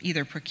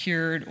either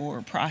procured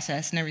or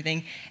processed and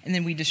everything, and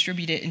then we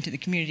distribute it into the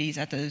communities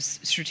at those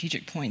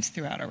strategic points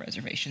throughout our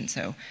reservation.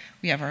 So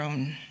we have our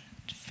own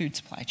food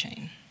supply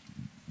chain.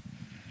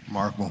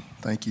 Remarkable.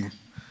 Thank you.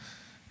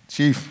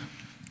 Chief.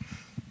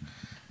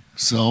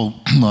 So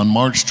on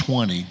March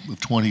 20 of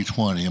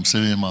 2020, I'm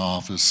sitting in my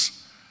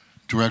office.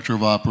 Director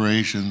of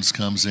Operations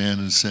comes in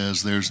and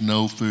says, there's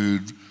no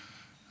food,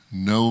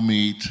 no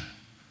meat.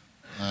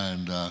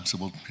 And I said,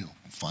 well,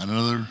 find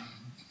another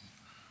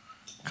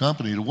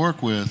company to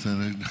work with.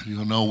 And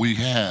no, we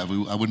have.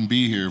 I wouldn't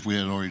be here if we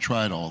hadn't already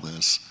tried all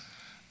this.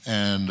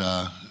 And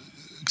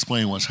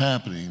explain what's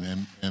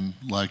happening. And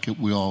like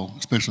we all,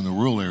 especially in the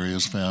rural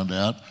areas, found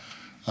out,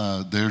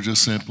 there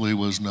just simply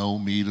was no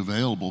meat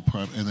available,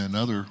 and then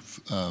other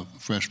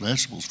fresh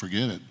vegetables,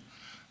 forget it.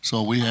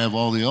 So we have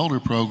all the elder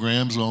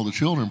programs and all the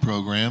children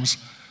programs,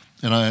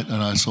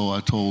 so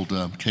I told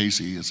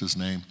Casey, is his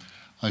name,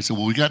 I said,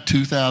 well, we got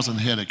 2,000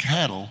 head of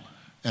cattle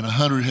and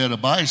 100 head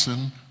of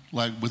bison,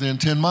 like within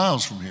 10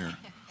 miles from here.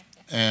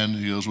 And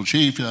he goes, well,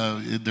 Chief,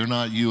 they're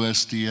not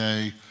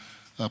USDA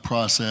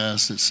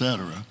processed, et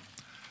cetera.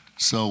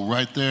 So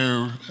right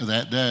there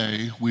that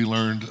day, we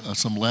learned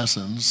some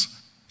lessons.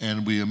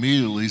 And we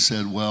immediately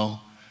said,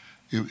 well,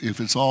 if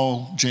it's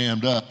all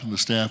jammed up and the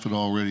staff had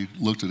already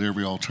looked at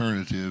every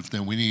alternative,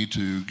 then we need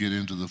to get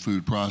into the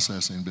food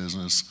processing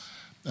business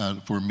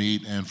for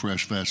meat and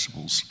fresh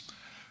vegetables.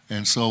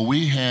 And so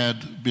we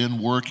had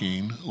been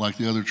working, like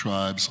the other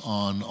tribes,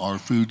 on our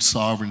food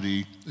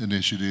sovereignty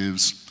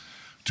initiatives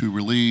to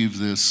relieve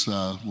this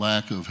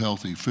lack of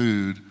healthy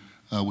food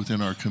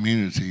within our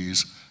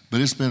communities.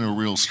 But it's been a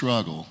real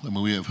struggle. I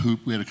mean, we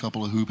had a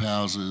couple of hoop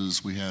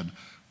houses. We had,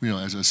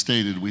 as I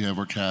stated, we have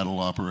our cattle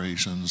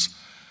operations.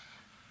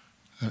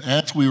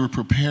 As we were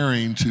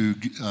preparing to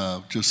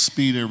just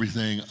speed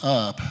everything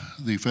up,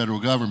 the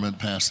federal government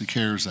passed the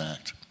CARES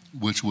Act,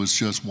 which was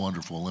just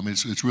wonderful. I mean,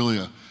 it's really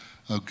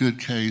a good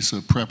case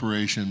of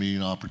preparation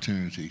meeting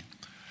opportunity.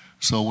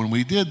 So when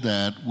we did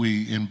that,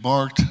 we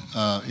embarked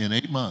in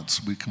 8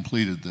 months, we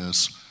completed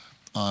this,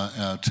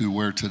 to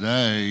where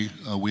today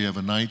we have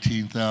a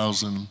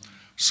 19,000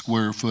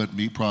 square foot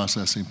meat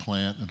processing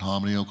plant in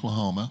Hominy,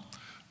 Oklahoma,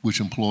 which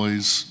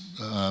employs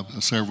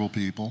several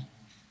people,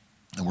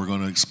 and we're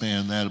going to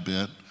expand that a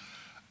bit.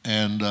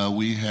 And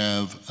we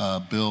have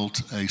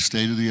built a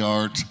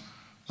state-of-the-art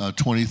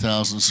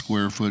 20,000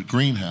 square foot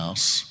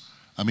greenhouse.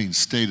 I mean,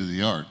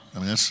 state-of-the-art. I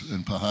mean, that's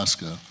in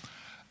Pawhuska.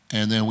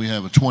 And then we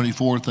have a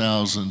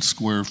 24,000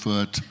 square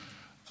foot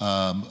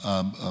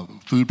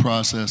food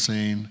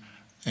processing,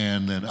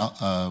 and then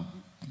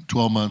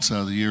 12 months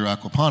out of the year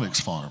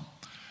aquaponics farm.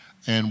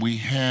 And we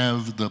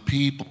have the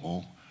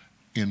people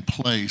in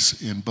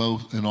place in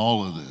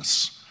all of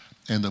this.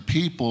 And the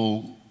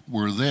people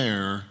were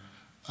there,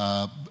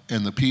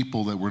 and the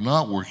people that were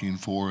not working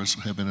for us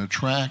have been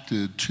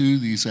attracted to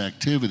these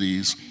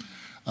activities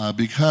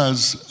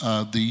because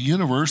the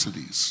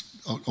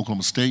universities,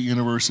 Oklahoma State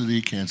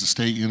University, Kansas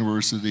State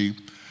University,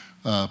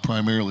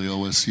 primarily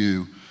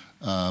OSU,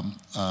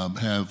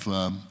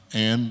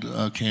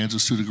 and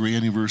Kansas to a degree,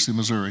 and University of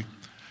Missouri,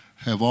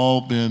 have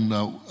all been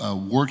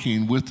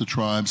working with the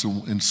tribes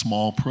in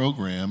small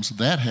programs.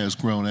 That has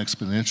grown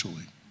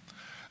exponentially.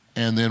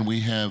 And then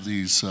we have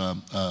these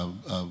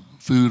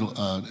food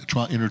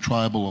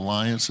intertribal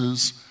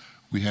alliances.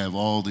 We have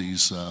all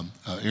these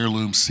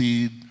heirloom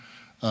seed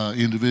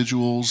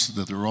individuals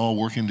that they're all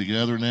working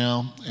together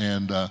now.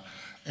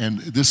 And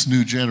this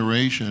new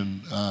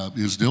generation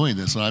is doing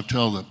this. And I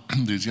tell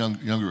these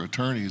younger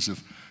attorneys,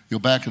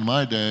 back in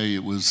my day,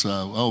 it was,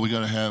 we got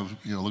to have,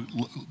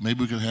 maybe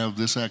we could have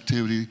this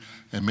activity,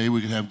 and maybe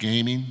we could have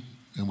gaming,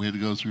 and we had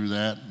to go through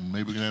that, and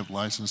maybe we could have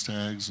license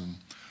tags and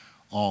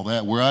all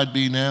that. Where I'd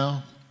be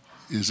now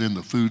is in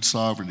the food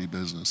sovereignty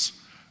business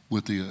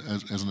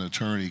as an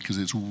attorney, because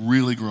it's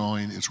really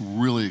growing, it's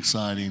really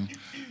exciting.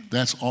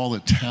 That's all the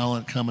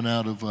talent coming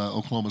out of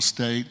Oklahoma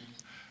State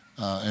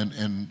and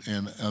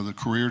the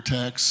career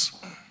techs.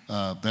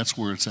 That's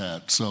where it's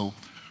at. So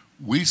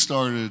we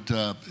started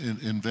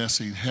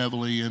investing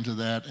heavily into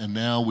that, and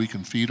now we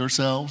can feed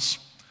ourselves,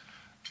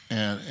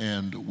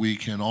 and we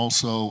can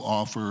also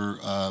offer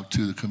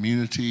to the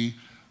community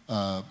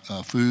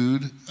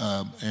food,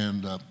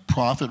 and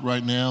profit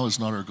right now is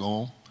not our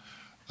goal.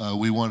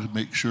 We want to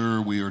make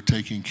sure we are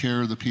taking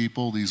care of the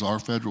people. These are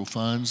federal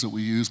funds that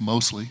we use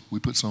mostly. We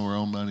put some of our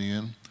own money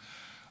in.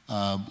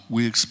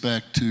 We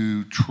expect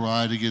to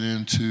try to get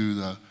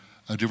into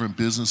a different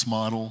business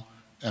model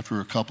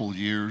after a couple of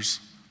years.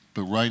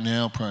 But right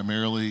now,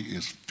 primarily,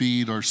 is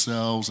feed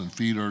ourselves and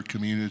feed our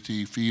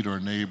community, feed our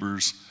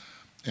neighbors,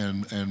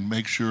 and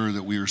make sure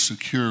that we are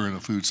secure in a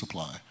food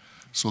supply.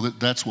 So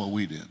that's what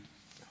we did.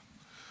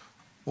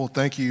 Well,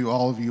 thank you,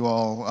 all of you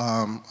all.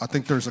 I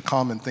think there's a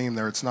common theme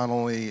there. It's not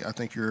only, I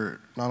think you're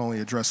not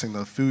only addressing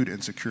the food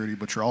insecurity,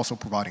 but you're also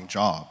providing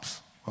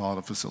jobs with all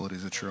the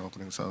facilities that you're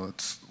opening. So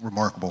it's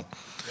remarkable.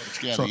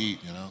 But you got to eat,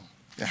 you know.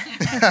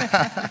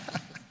 Yeah.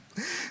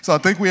 So I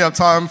think we have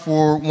time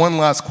for one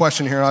last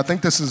question here. I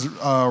think this is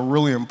a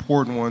really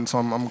important one, so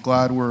I'm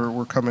glad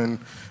we're coming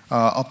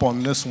up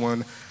on this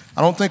one.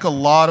 I don't think a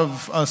lot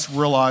of us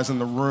realize in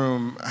the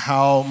room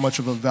how much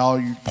of a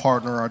valued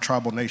partner our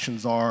tribal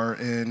nations are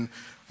in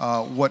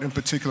what in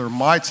particular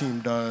my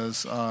team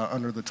does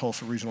under the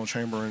Tulsa Regional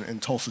Chamber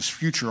and Tulsa's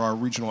Future, our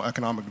regional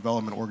economic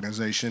development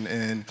organization,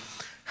 in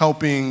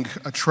helping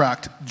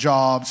attract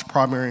jobs,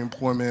 primary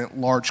employment,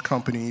 large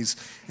companies,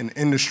 and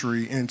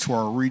industry into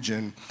our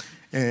region.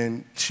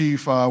 And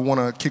Chief, I want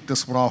to kick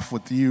this one off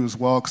with you as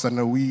well, because I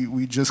know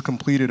we just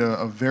completed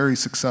a very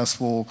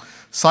successful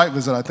site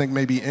visit, I think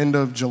maybe end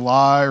of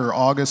July or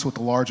August, with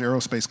a large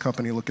aerospace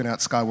company looking at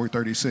Skyway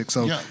 36.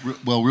 So, yeah,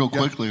 well, real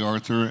quickly,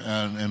 Arthur,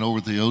 and over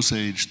at the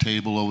Osage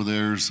table over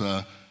there's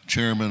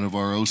chairman of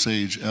our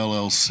Osage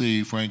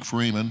LLC, Frank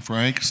Freeman.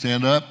 Frank,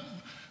 stand up.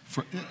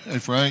 Hey,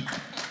 Frank.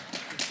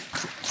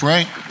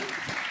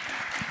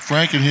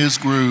 Frank and his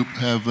group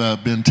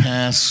have been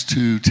tasked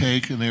to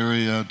take an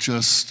area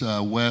just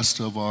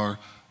west of our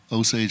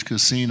Osage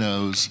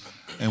casinos,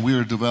 and we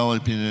are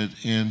developing it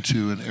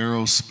into an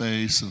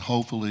aerospace and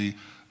hopefully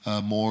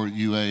more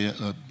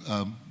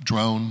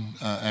drone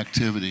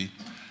activity.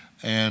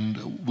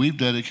 And we've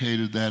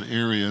dedicated that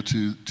area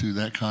to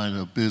that kind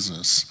of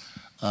business.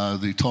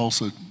 The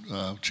Tulsa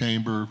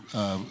Chamber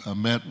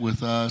met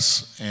with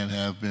us and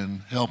have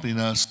been helping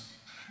us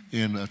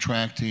in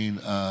attracting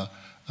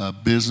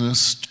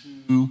business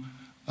to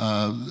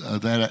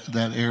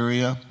that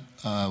area.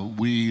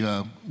 We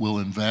will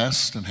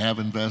invest and have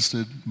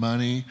invested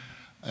money,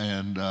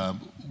 and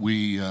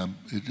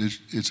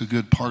it's a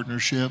good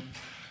partnership.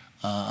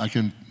 I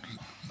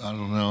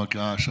don't know,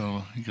 gosh, I don't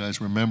know if you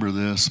guys remember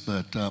this,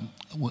 but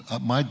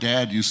my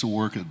dad used to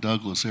work at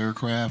Douglas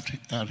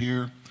Aircraft out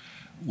here,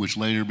 which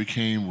later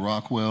became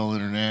Rockwell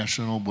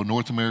International, well,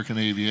 North American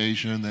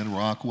Aviation, then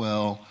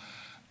Rockwell,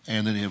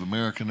 and then you have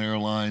American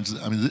Airlines.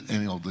 I mean,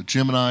 the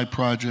Gemini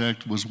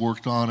project was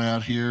worked on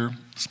out here,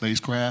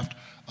 spacecraft,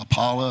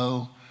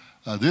 Apollo.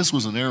 This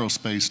was an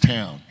aerospace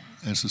town,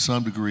 and to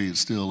some degree it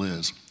still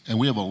is. And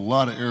we have a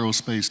lot of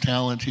aerospace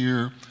talent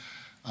here.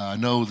 I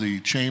know the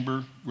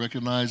Chamber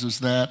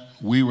recognizes that,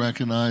 we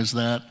recognize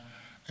that,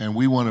 and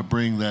we want to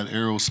bring that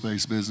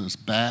aerospace business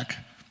back.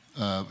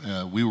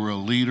 We were a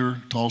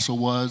leader, Tulsa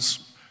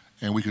was,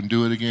 and we can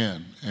do it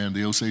again, and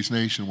the Osage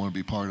Nation want to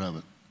be part of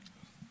it.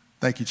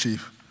 Thank you,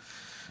 Chief.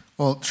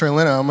 Well,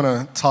 Traylina, I'm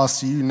going to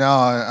toss to you now.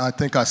 I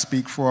think I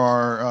speak for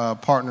our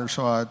partners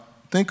who I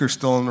think are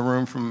still in the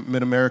room from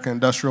Mid-America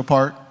Industrial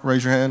Park.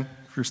 Raise your hand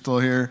if you're still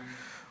here.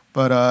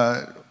 But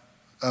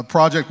a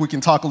project we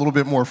can talk a little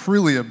bit more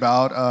freely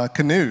about,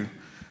 Canoe.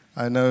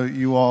 I know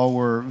you all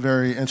were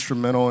very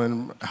instrumental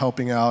in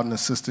helping out and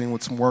assisting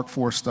with some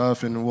workforce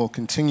stuff, and will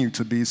continue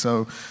to be.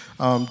 So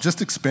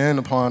just expand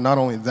upon not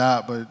only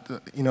that, but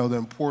the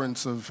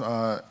importance of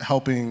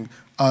helping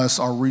us,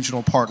 our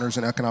regional partners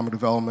in economic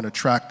development,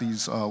 attract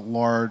these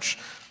large,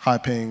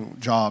 high-paying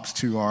jobs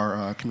to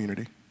our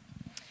community.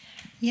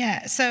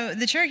 Yeah, so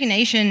the Cherokee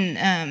Nation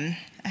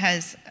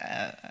has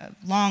a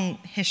long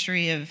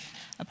history of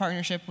a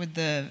partnership with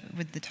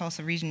the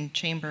Tulsa Region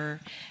Chamber.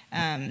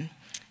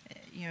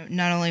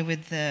 Not only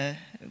with the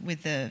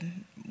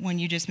one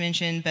you just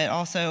mentioned, but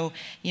also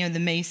the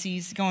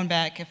Macy's, going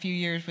back a few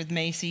years with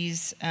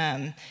Macy's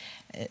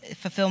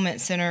Fulfillment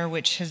Center,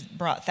 which has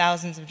brought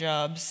thousands of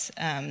jobs.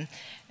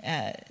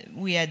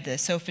 We had the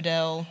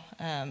Sofidel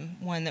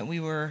one that we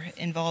were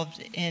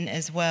involved in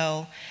as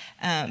well.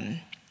 One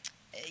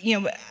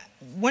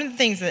of the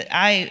things that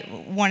I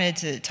wanted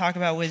to talk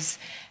about was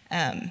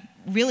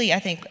really, I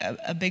think,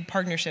 a big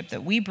partnership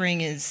that we bring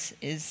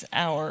is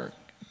our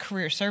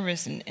career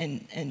service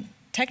and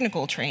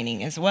technical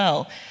training as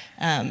well.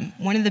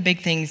 One of the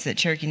big things that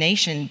Cherokee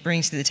Nation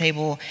brings to the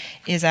table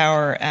is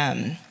our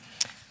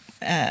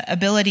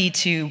ability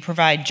to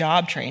provide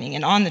job training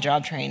and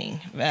on-the-job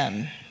training,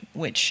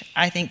 which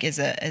I think is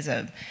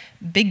a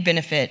big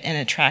benefit and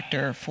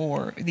attractor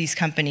for these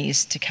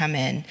companies to come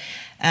in.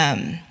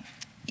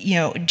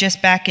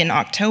 Just back in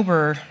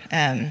October,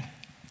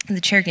 the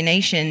Cherokee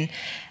Nation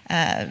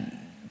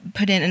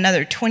put in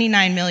another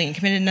 $29 million,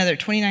 committed another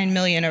 $29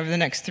 million over the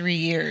next 3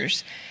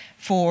 years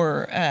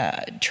for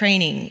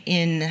training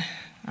in,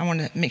 I want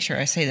to make sure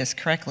I say this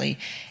correctly,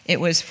 it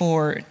was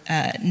for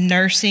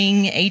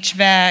nursing,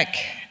 HVAC,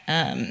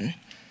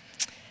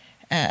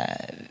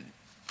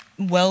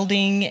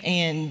 welding,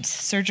 and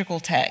surgical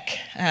tech,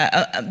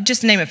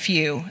 just to name a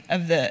few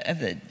of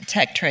the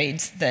tech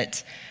trades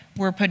that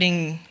we're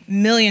putting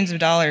millions of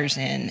dollars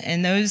in,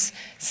 and those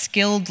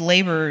skilled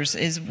laborers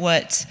is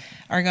what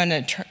are going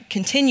to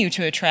continue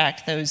to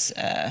attract those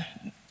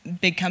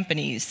big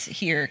companies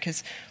here,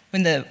 because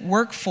when the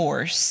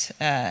workforce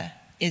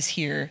is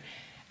here,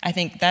 I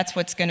think that's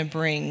what's going to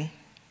bring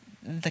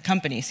the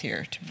companies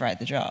here to provide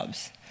the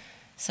jobs.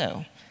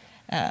 So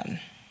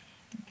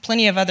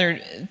plenty of other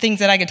things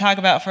that I could talk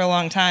about for a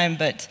long time,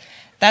 but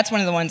that's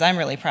one of the ones I'm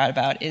really proud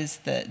about, is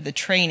the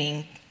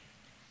training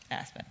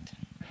aspect.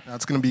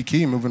 That's going to be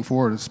key moving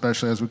forward,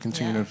 especially as we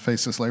continue to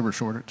face this labor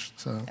shortage.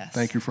 So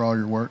Thank you for all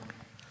your work.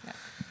 Yeah.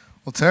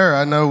 Well, Tara,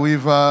 I know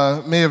we've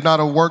may have not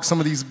worked some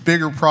of these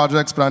bigger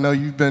projects, but I know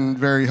you've been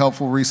very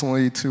helpful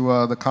recently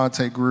to the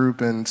Conte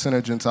Group and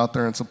Synergence out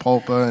there in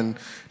Sapulpa and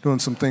doing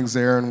some things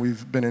there, and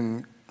we've been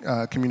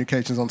in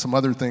communications on some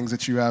other things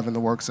that you have in the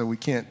works that we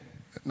can't,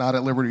 not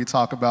at liberty to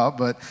talk about,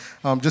 but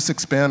just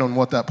expand on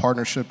what that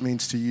partnership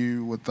means to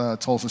you with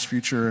Tulsa's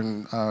future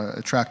and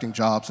attracting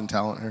jobs and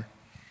talent here.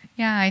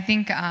 Yeah, I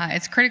think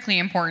it's critically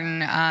important.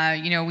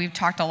 We've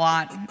talked a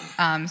lot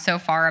so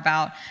far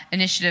about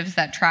initiatives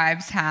that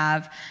tribes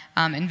have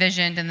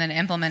envisioned and then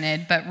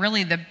implemented, but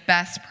really the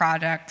best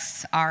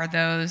projects are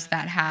those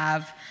that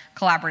have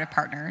collaborative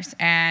partners.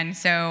 And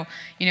so,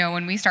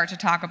 when we start to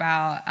talk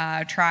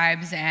about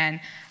tribes and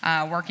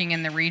working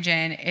in the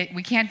region,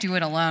 we can't do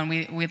it alone.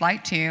 We'd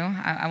like to.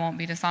 I won't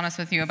be dishonest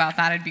with you about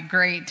that. It'd be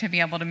great to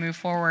be able to move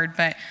forward,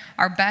 but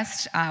our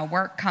best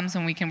work comes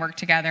when we can work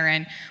together.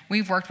 And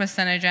we've worked with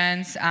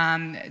Synergence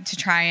to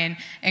try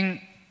and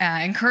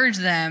encourage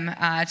them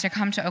to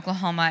come to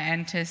Oklahoma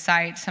and to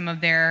cite some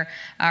of their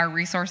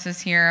resources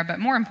here. But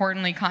more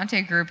importantly,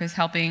 Conte Group is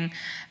helping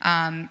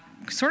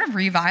sort of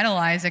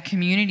revitalize a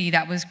community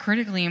that was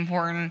critically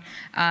important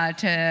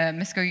to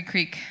Muskogee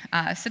Creek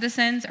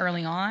citizens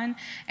early on,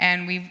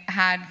 and we've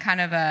had kind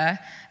of a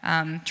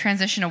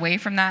transition away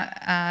from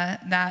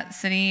that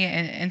city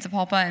in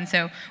Sapulpa, and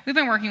so we've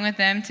been working with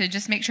them to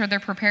just make sure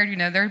they're prepared.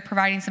 They're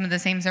providing some of the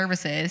same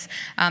services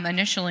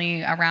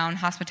initially around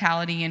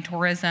hospitality and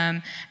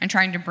tourism, and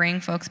trying to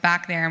bring folks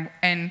back there.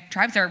 And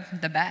tribes are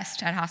the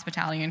best at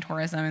hospitality and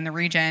tourism in the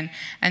region,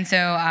 and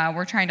so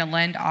we're trying to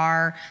lend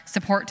our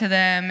support to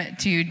them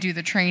to do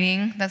the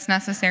training that's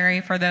necessary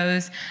for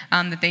those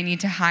that they need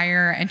to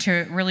hire, and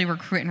to really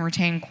recruit and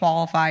retain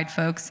qualified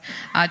folks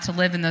to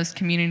live in those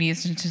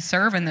communities and to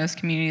serve in those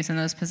communities in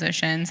those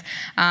positions.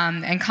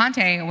 And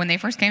Conte, when they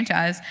first came to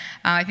us,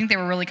 I think they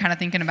were really kind of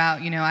thinking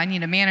about, I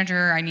need a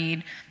manager, I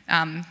need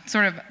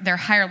sort of their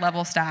higher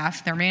level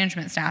staff, their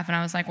management staff. And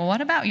I was like, well,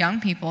 what about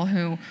young people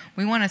who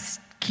we want to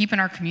keep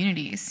in our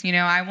communities?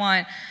 I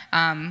want,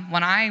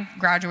 when I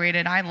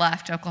graduated, I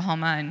left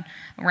Oklahoma and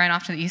ran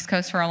off to the East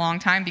Coast for a long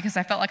time because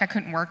I felt like I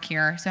couldn't work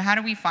here. So how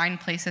do we find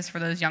places for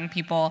those young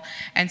people?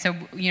 And so,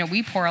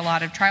 we pour a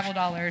lot of tribal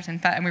dollars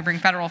and we bring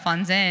federal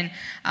funds in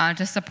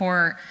to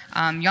support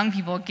young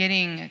people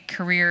getting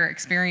career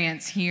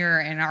experience here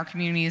in our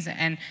communities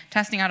and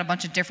testing out a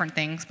bunch of different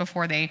things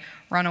before they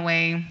run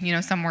away,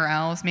 somewhere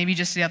else, maybe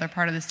just to the other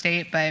part of the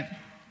state. But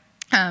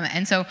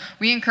And so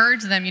we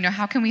encourage them,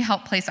 how can we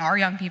help place our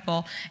young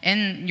people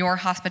in your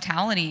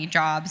hospitality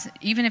jobs,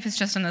 even if it's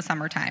just in the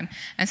summertime?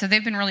 And so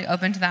they've been really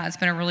open to that. It's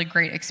been a really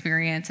great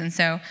experience. And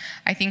so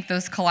I think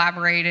those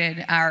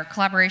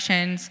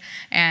collaborations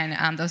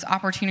and those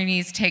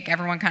opportunities take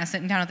everyone kind of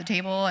sitting down at the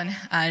table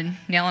and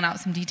nailing out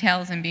some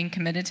details and being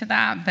committed to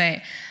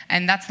that.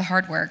 And that's the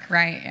hard work,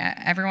 right?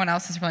 Everyone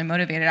else is really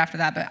motivated after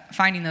that, but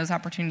finding those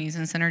opportunities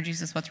and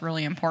synergies is what's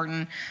really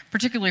important,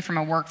 particularly from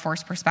a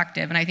workforce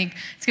perspective. And I think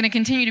it's going to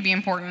continue to be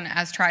important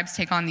as tribes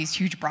take on these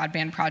huge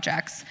broadband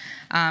projects.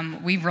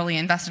 We've really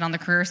invested on the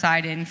career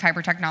side in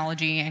fiber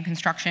technology and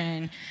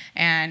construction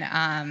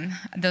and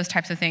those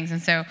types of things.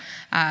 And so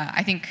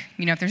I think,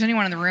 if there's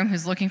anyone in the room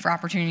who's looking for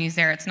opportunities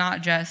there, it's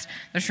not just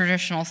the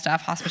traditional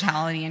stuff,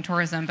 hospitality and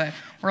tourism, but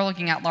we're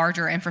looking at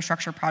larger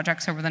infrastructure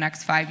projects over the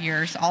next 5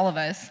 years, all of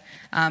us,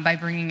 by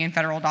bringing in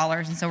federal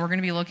dollars. And so we're going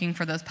to be looking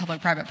for those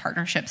public-private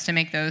partnerships to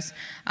make those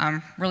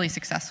really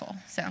successful.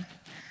 So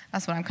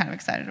that's what I'm kind of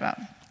excited about.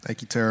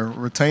 Thank you, Tara.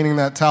 Retaining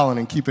that talent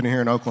and keeping it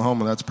here in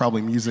Oklahoma, that's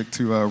probably music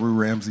to Rue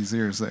Ramsey's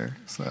ears there.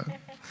 So,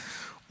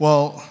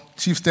 well,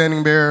 Chief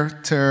Standing Bear,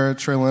 Tara,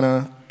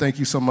 Traylina, thank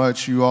you so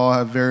much. You all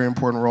have very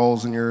important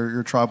roles in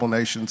your tribal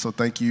nation, so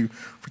thank you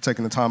for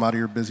taking the time out of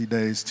your busy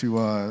days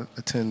to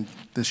attend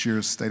this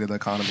year's State of the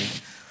Economy.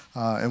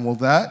 And with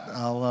that,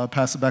 I'll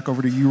pass it back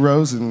over to you,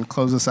 Rose, and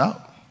close us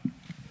out.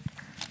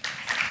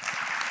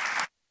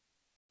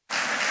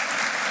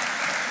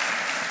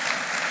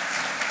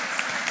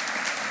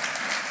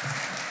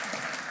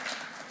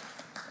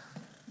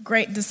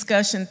 Great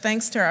discussion.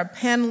 Thanks to our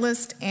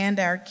panelists and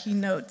our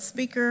keynote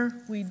speaker.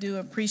 We do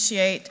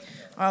appreciate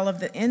all of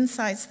the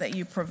insights that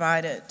you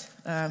provided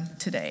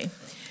today.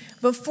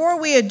 Before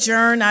we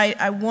adjourn,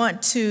 I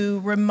want to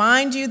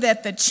remind you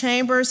that the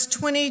Chamber's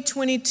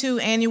 2022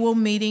 annual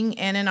meeting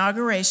and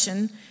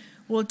inauguration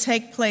will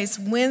take place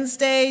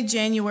Wednesday,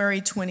 January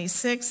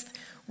 26th,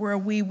 where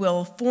we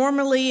will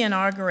formally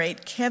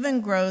inaugurate Kevin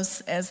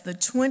Gross as the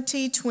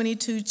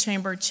 2022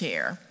 Chamber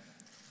Chair.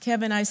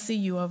 Kevin, I see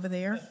you over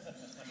there.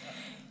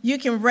 You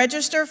can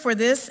register for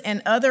this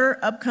and other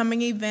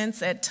upcoming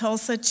events at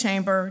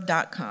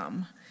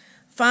tulsachamber.com.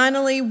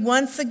 Finally,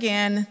 once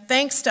again,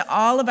 thanks to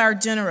all of our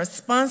generous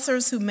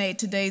sponsors who made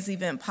today's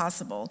event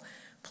possible.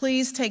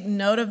 Please take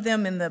note of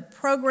them in the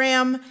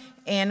program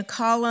and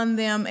call on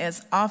them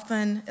as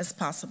often as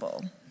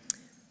possible.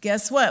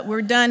 Guess what?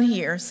 We're done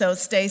here, so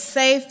stay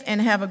safe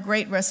and have a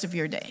great rest of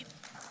your day.